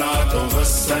الصلاة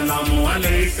والسلام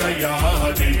عليك يا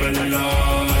حبيب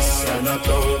الله الصلاة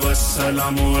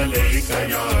والسلام عليك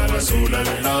يا رسول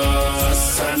الله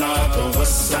الصلاة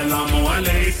والسلام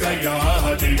عليك يا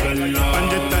حبيب الله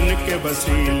پنج تن کے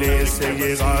وسیلے سے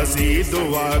یہ غازی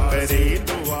دعا کرے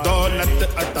دولت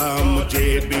عطا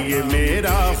مجھے بھی یہ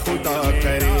میرا خدا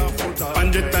کرے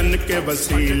پنج تن کے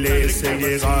وسیلے سے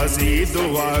یہ غازی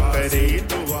دعا کرے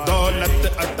دولت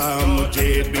عطا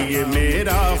مجھے بھی یہ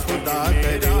میرا خدا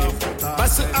کرے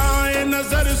بس آئے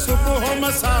نظر صبح و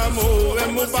مساء منہ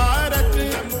مبارک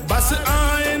بس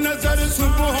آئے نظر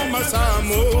صبح و مساء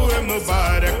منہ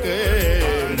مبارک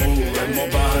منہ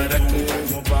مبارک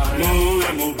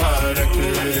منہ مبارک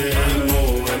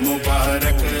منہ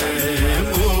مبارک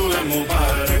منہ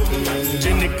مبارک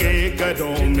جن کے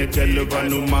گھروں میں جلوہ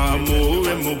نما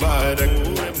منہ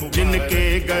مبارک جن کے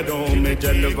گھروں میں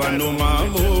جلوہ نما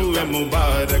منہ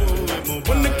مبارک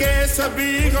ان کے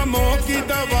سبھی غموں کی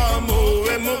دوا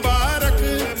منہ مبارک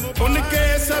ان کے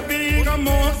سبھی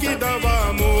غموں کی دوا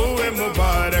منہ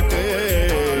مبارک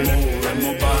منہ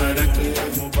مبارک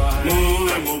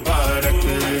منہ مبارک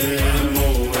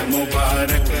منہ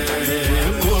مبارک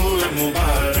منہ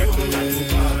مبارک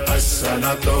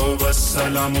الصلاة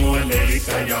والسلام عليك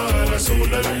يا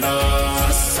رسول الله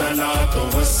الصلاة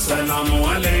والسلام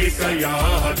عليك يا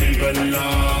حبيب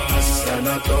الله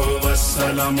الصلاة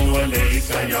والسلام عليك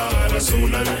يا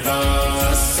رسول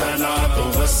الله الصلاة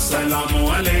والسلام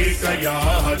عليك يا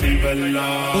حبيب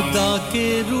الله خدا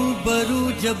کے روبرو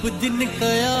جب دن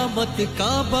قیامت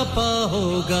کا بپا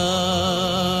ہوگا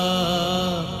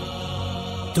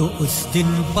تو اس دن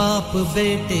باپ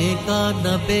بیٹے کا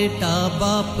نہ بیٹا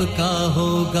باپ کا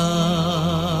ہوگا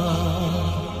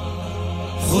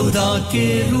خدا کے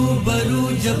روبرو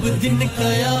جب دن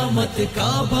قیامت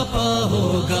کا بپا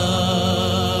ہوگا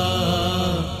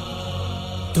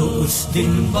تو اس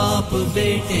دن باپ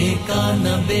بیٹے کا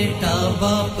نہ بیٹا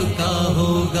باپ کا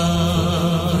ہوگا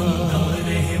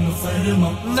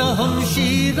نہ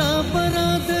ہمشیرہ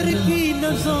برادر کی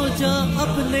نہ زوجہ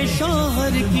اپنے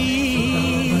شوہر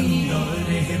کی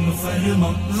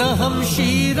نہ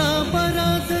ہمشیرہ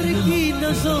برادر کی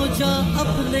نہ زوجہ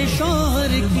اپنے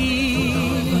شوہر کی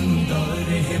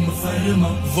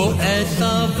وہ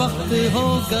ایسا وقت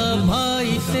ہوگا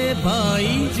بھائی سے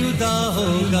بھائی جدا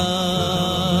ہوگا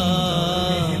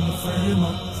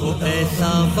وہ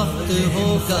ایسا وقت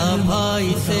ہوگا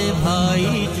بھائی سے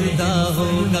بھائی جدا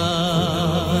ہوگا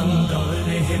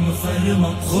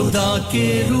خدا کے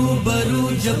روبرو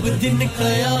جب دن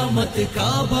قیامت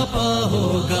کا بپا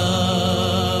ہوگا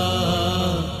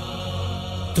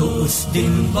تو اس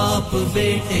دن باپ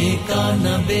بیٹے کا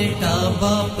نہ بیٹا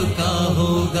باپ کا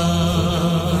ہوگا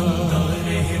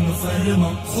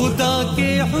خدا کے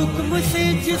حکم سے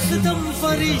جس دم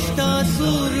فرشتہ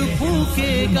سور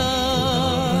پھونکے گا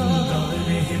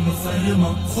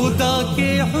खुदा के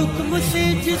हुक्म से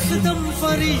जिस दम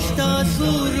फरिश्ता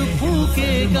सूर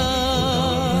फूकेगा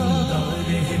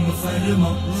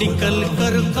निकल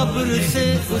कर कब्र से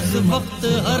उस वक्त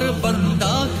हर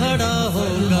बंदा खड़ा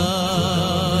होगा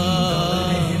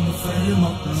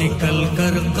निकल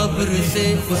कर कब्र से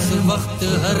उस वक्त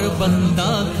हर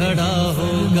बंदा खड़ा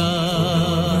होगा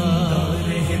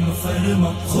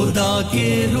खुदा के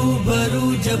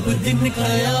रूबरू जब दिन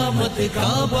क़यामत का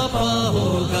बपा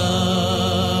होगा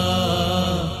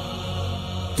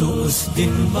तो उस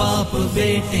दिन बाप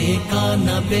बेटे का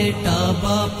न बेटा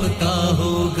बाप का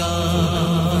होगा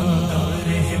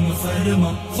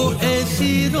वो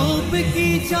ऐसी रोब की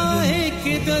चाहे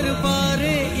कि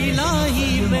दरबारे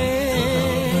इलाही में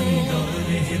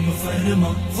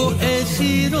वो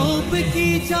ऐसी रोब की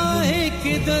चाहे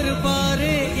कि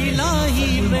दरबारे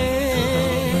इलाही में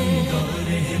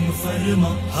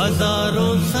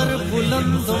हजारों सर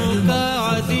बुलंदों का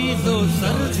अजीजों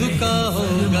सर झुका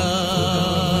होगा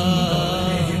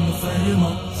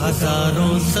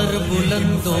हजारों सर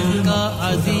बुलंदों का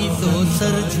अजीजों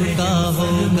सर झुका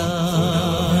होगा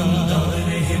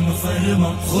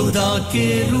खुदा के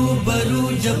रूबरू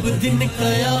जब दिन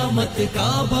क़यामत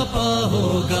का बपा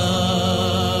होगा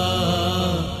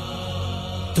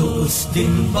तो उस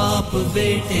दिन बाप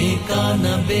बेटे का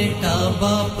न बेटा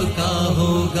बाप का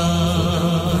होगा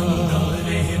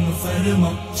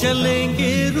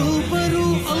चलेंगे रूबरू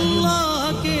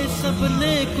अल्लाह के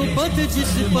सबने को बद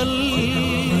जिस पल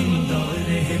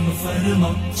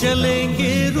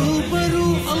चलेंगे रूबरू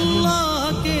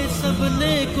अल्लाह के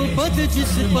सबने को बद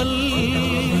जिस पल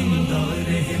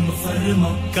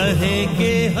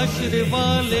कहेंगे हश्र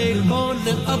वाले कौन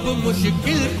अब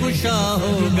मुश्किल कुशा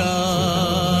होगा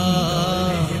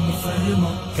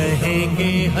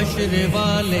कहेंगे हश्र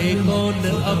वाले कौन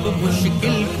अब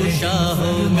मुश्किल कुशा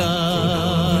होगा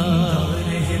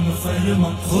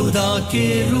खुदा के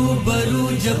रूबरू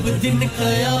जब दिन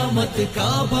क़यामत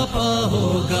का बपा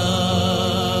होगा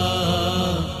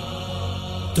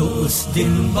तो उस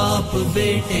दिन बाप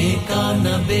बेटे का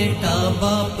न बेटा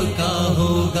बाप का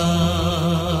होगा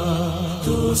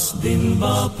तो उस दिन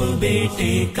बाप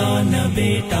बेटे का न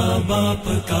बेटा बाप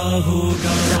का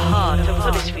होगा The heart of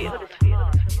Huddersfield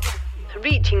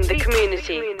reaching the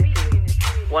community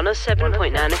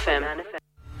 107.9 FM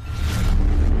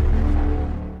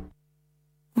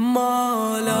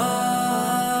Mawla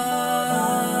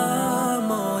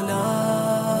Mawla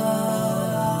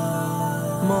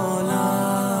Mawla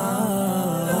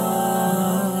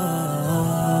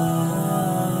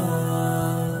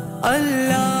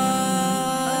Allah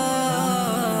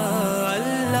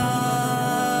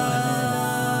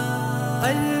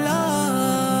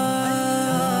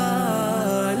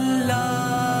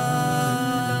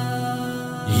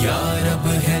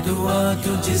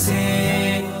तुझसे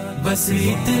बस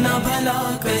इतना भला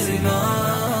करना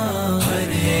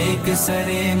हर एक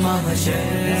सरे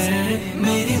महशर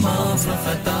मेरी माफ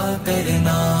खता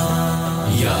करना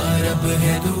या रब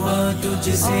है दुआ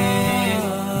तुझसे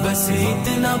बस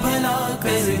इतना भला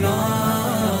करना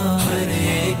हर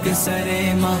एक सरे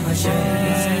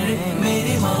महशर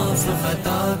मेरी माफ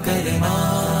खता करना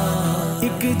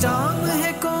एक जाम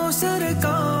है कौसर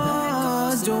का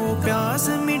जो प्यास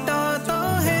मिटाता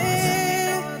है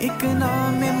एक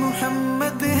नाम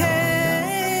मुहम्मद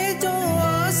है जो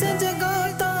आस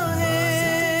जगाता है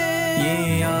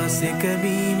ये आस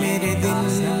कभी मेरे दिल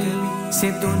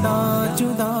से तो ना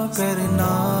जुदा करना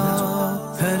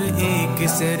हर एक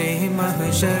सरे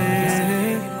महशर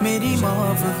मेरी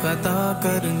माफ खता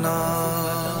करना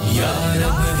या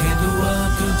रब है दुआ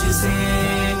तुझसे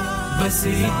बस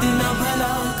इतना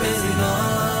भला करना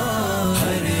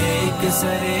हर एक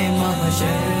सरे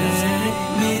महशर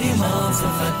मेरी माफ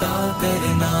खता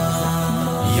करना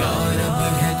या रब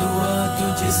है दुआ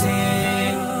तुझसे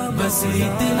बस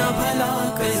इतना भला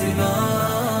करना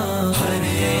हर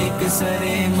एक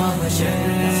सरे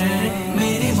महशर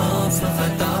मेरी माफ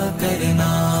खता करना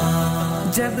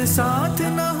जब साथ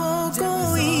न हो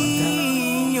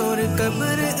कोई और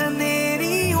कब्र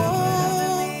अंधेरी हो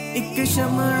एक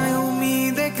शम्अ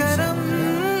उम्मीद करम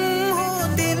हो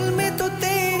दिल में तो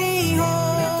तेरी हो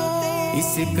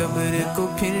इस कब्र को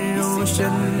फिर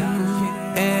रोशन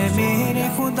ऐ मेरे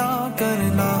खुदा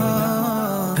करना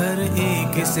हर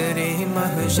एक सरे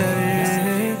महशर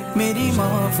मेरी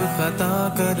माफ खता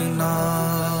करना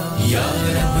या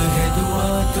रब है दुआ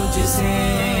तुझसे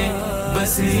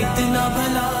बस इतना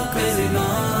भला करना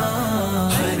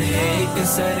हर एक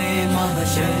सरे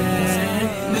महशर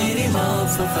मेरी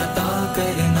माफ खता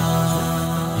करना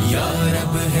या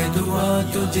रब है दुआ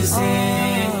तुझसे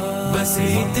बस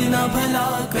इतना भला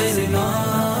करना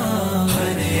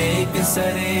हर एक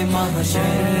सरे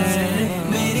महशर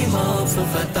मेरी माफ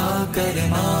खता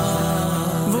करना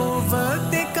वो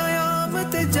वक्त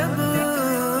क़यामत जब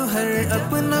हर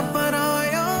अपना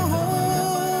पराया हो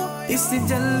इस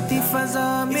जलती फजा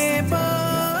में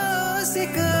बस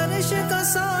एक अर्श का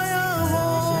साया हो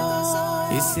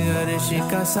इस अर्श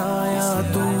का साया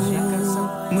तू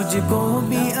मुझको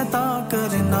भी अता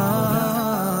करना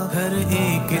हर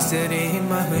एक सरे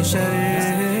महशर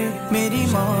मेरी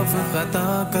माफ खता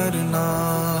करना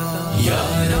या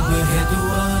रब है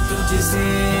दुआ तुझसे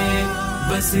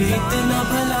बस इतना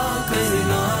भला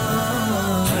करना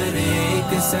हर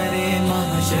एक सरे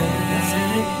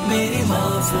महशर मेरी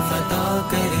माफ खता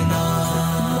करना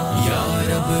या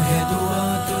रब है दुआ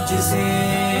तुझसे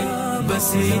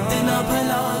बस इतना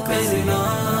भला करना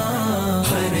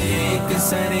हर एक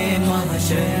सरे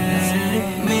महशर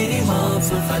मेरी माफ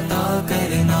खता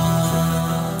करना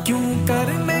क्यों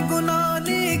कर मैं गुनाह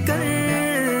लेकर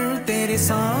तेरे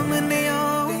सामने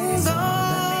आऊंगा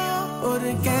और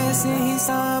कैसे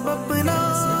हिसाब अपना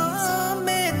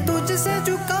मैं तुझसे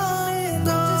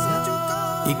झुकाऊंगा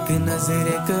एक नजर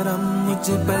करम मुझ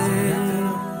पर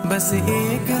बस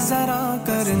एक जरा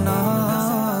करना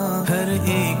हर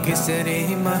एक सरे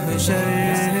महशर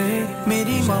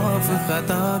मेरी माफ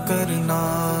खता करना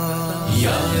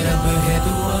या रब है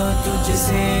दुआ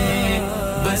तुझसे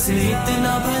बस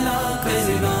इतना भला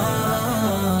करना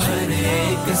हर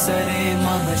एक सरे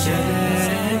महशर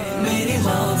मेरी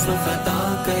माफ खता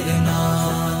करना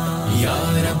या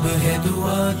रब है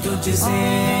दुआ तुझसे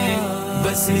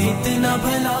बस इतना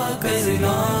भला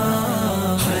करना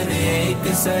हर एक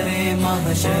सरे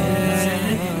महशर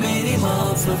मेरी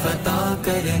माफ खता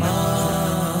करना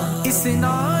इस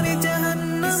नार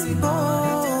जहन्नम को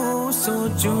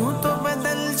सोचूं तो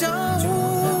बदल जाऊं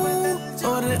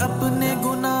और अपने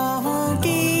गुनाहों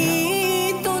की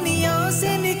दुनिया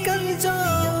से निकल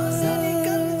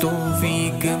जाऊं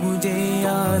तौफीक मुझे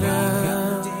यार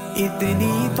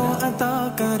इतनी तो अता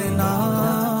करना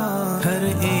हर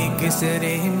एक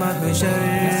सरे महशर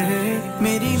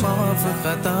मेरी माफ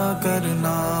खता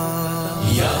करना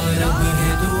या रब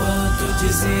है दुआ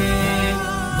तुझसे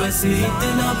बस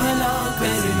इतना भला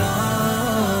करना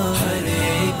हर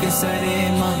एक सरे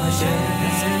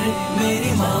महशर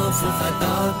मेरी माफ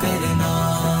खता करना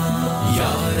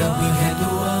या रब है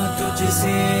दुआ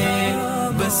तुझसे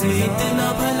बस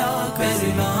इतना भला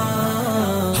करना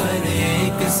हर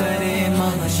एक सरे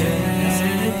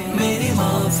महशर मेरी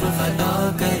माफ खता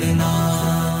करना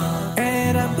ऐ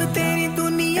रब तेरी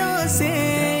दुनिया से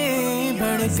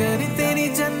बढ़कर तेरी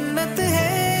जन्नत है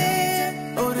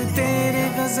और तेरे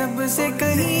गज़ब से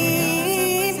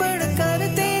कहीं बढ़कर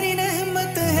तेरी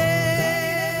रहमत है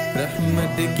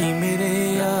रहमत की मेरे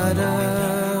यार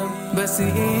बस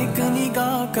एक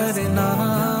निगाह करना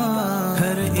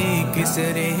हर एक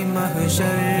सरे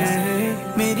महशर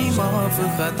मेरी माफ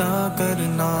खता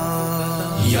करना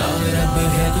या रब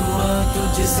है दुआ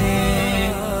तुझसे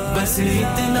बस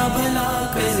इतना भला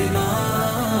करना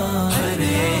हर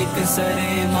एक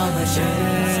सरे महशर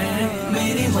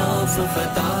मेरी माफ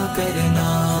खता करना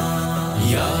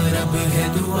या रब है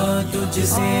दुआ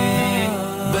तुझसे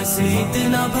बस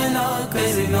इतना भला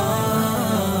करना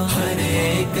हर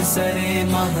एक सरे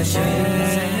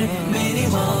महशर मेरी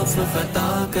माफ खता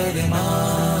करना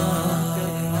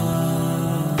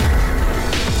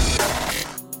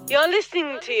You're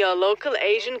listening to your local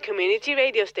Asian community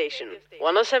radio station,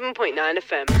 107.9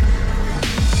 FM.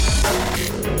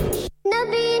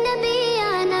 Nabi Nabi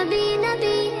ya Nabi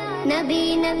Nabi Nabi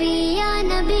Nabi ya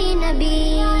Nabi Nabi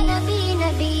Nabi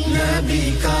Nabi Nabi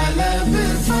ka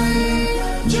lafz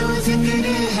jo zikr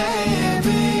hai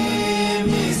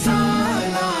bemisal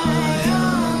aaya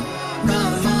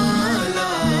kamal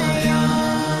aaya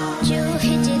jo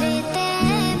hijre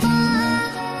taiba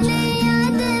ne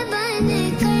yaad ban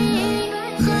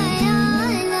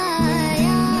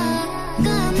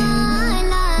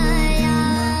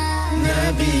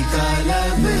Nabi ka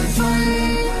lafz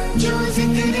jo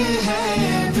zikr hai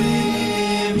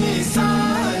bemisal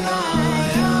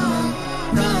aaya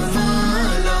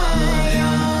kamal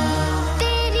aaya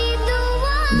teri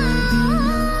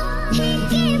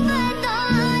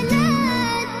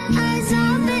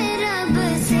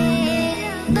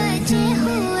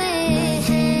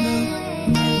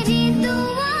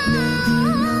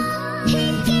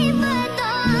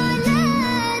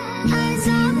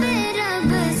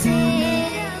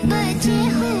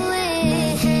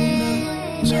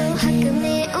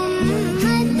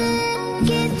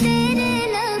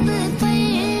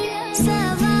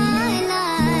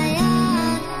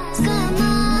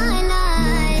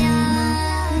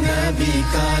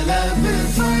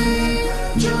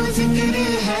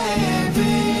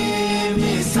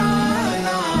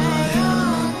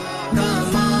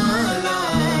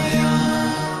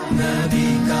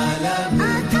का लब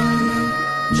पर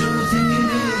जो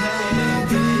जिक्र है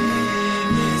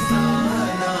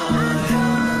बेमिसाल आया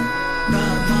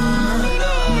कमाल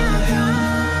आया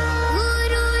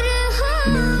गुरूर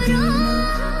हौरों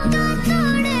का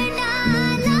तोड़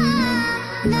डाला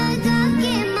लगा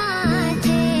के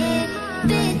माथे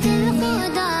पे दिल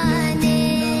खुदा ने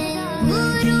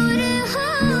गुरूर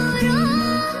हौरों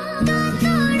का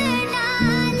तोड़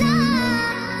डाला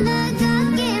लगा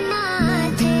के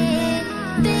माथे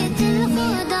पे दिल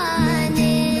खुदा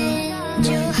ने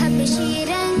जो हबशी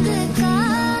रंग का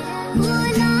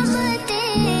गुलाम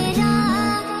तेरा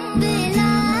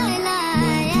बिलाल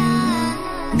आया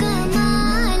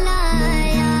कमाल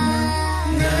आया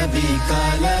नबी का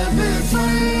लब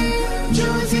पर जो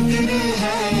जिक्र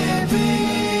है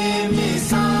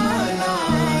बेमिसाल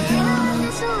आया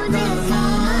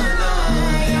कमाल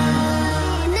आया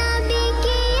नबी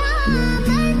की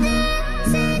आमद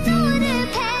से नूर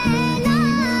फैला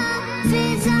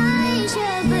फिजाए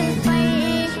शब पर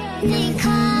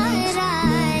निखार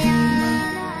आया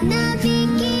नबी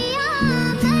की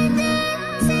आमद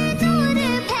से नूर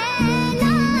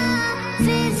फैला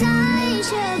फिजाए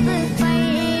शब पर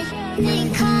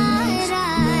निखार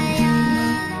आया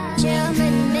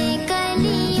चमन में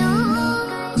कलियों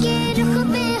के रुख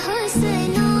पे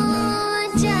हुस्नो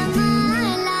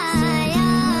जमाल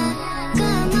आया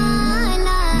कमाल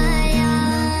आया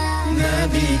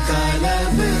नबी का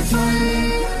लब पर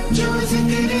जो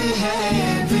जिक्र है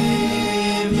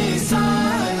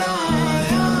बेमिसाल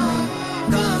आया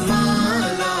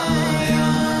कमाल आया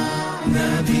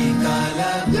नबी का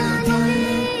लब पर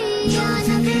जो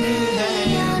जिक्र है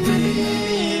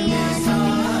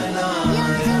बेमिसाल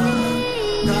आया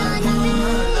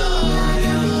कमाल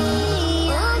आया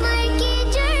उमर की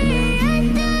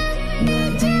जन्नत पे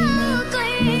जाओ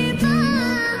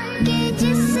कुर्बान के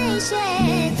जिससे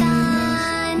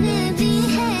शैतान भी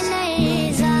है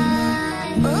लर्ज़ा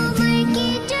उमर की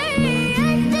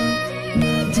जन्नत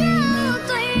पे जाओ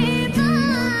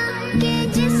कुर्बान के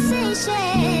जिससे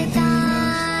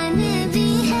शैतान भी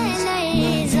है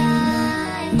लर्ज़ा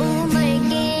उमर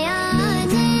के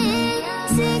आने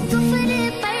से कुफ्र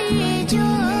पर जो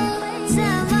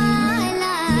सवाल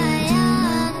आया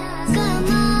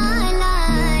कमाल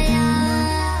आया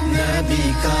नबी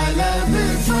का लब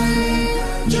पर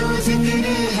जो जिक्र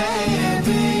है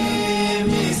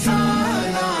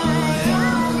बेमिसाल आया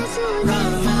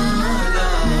कमाल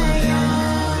आया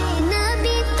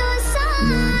नबी तो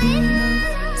साहिब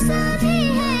सभी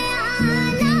है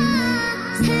आला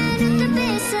है रुतबे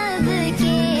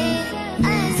सबके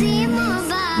अजीम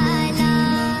वाला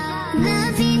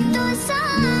नबी तो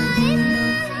साहिब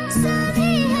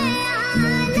सभी है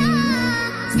आला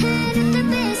है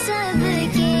रुतबे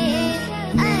सबके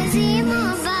अजीम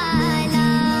वाला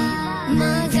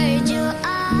मगर जो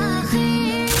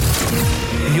आखिर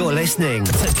You're listening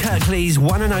to Kirklees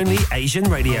one and only Asian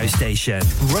radio station,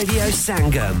 Radio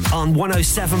Sangam on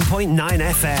 107.9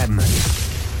 FM.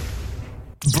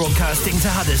 Broadcasting to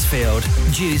Huddersfield,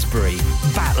 Dewsbury,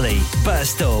 Batley,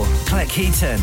 Birstall, Cleckheaton,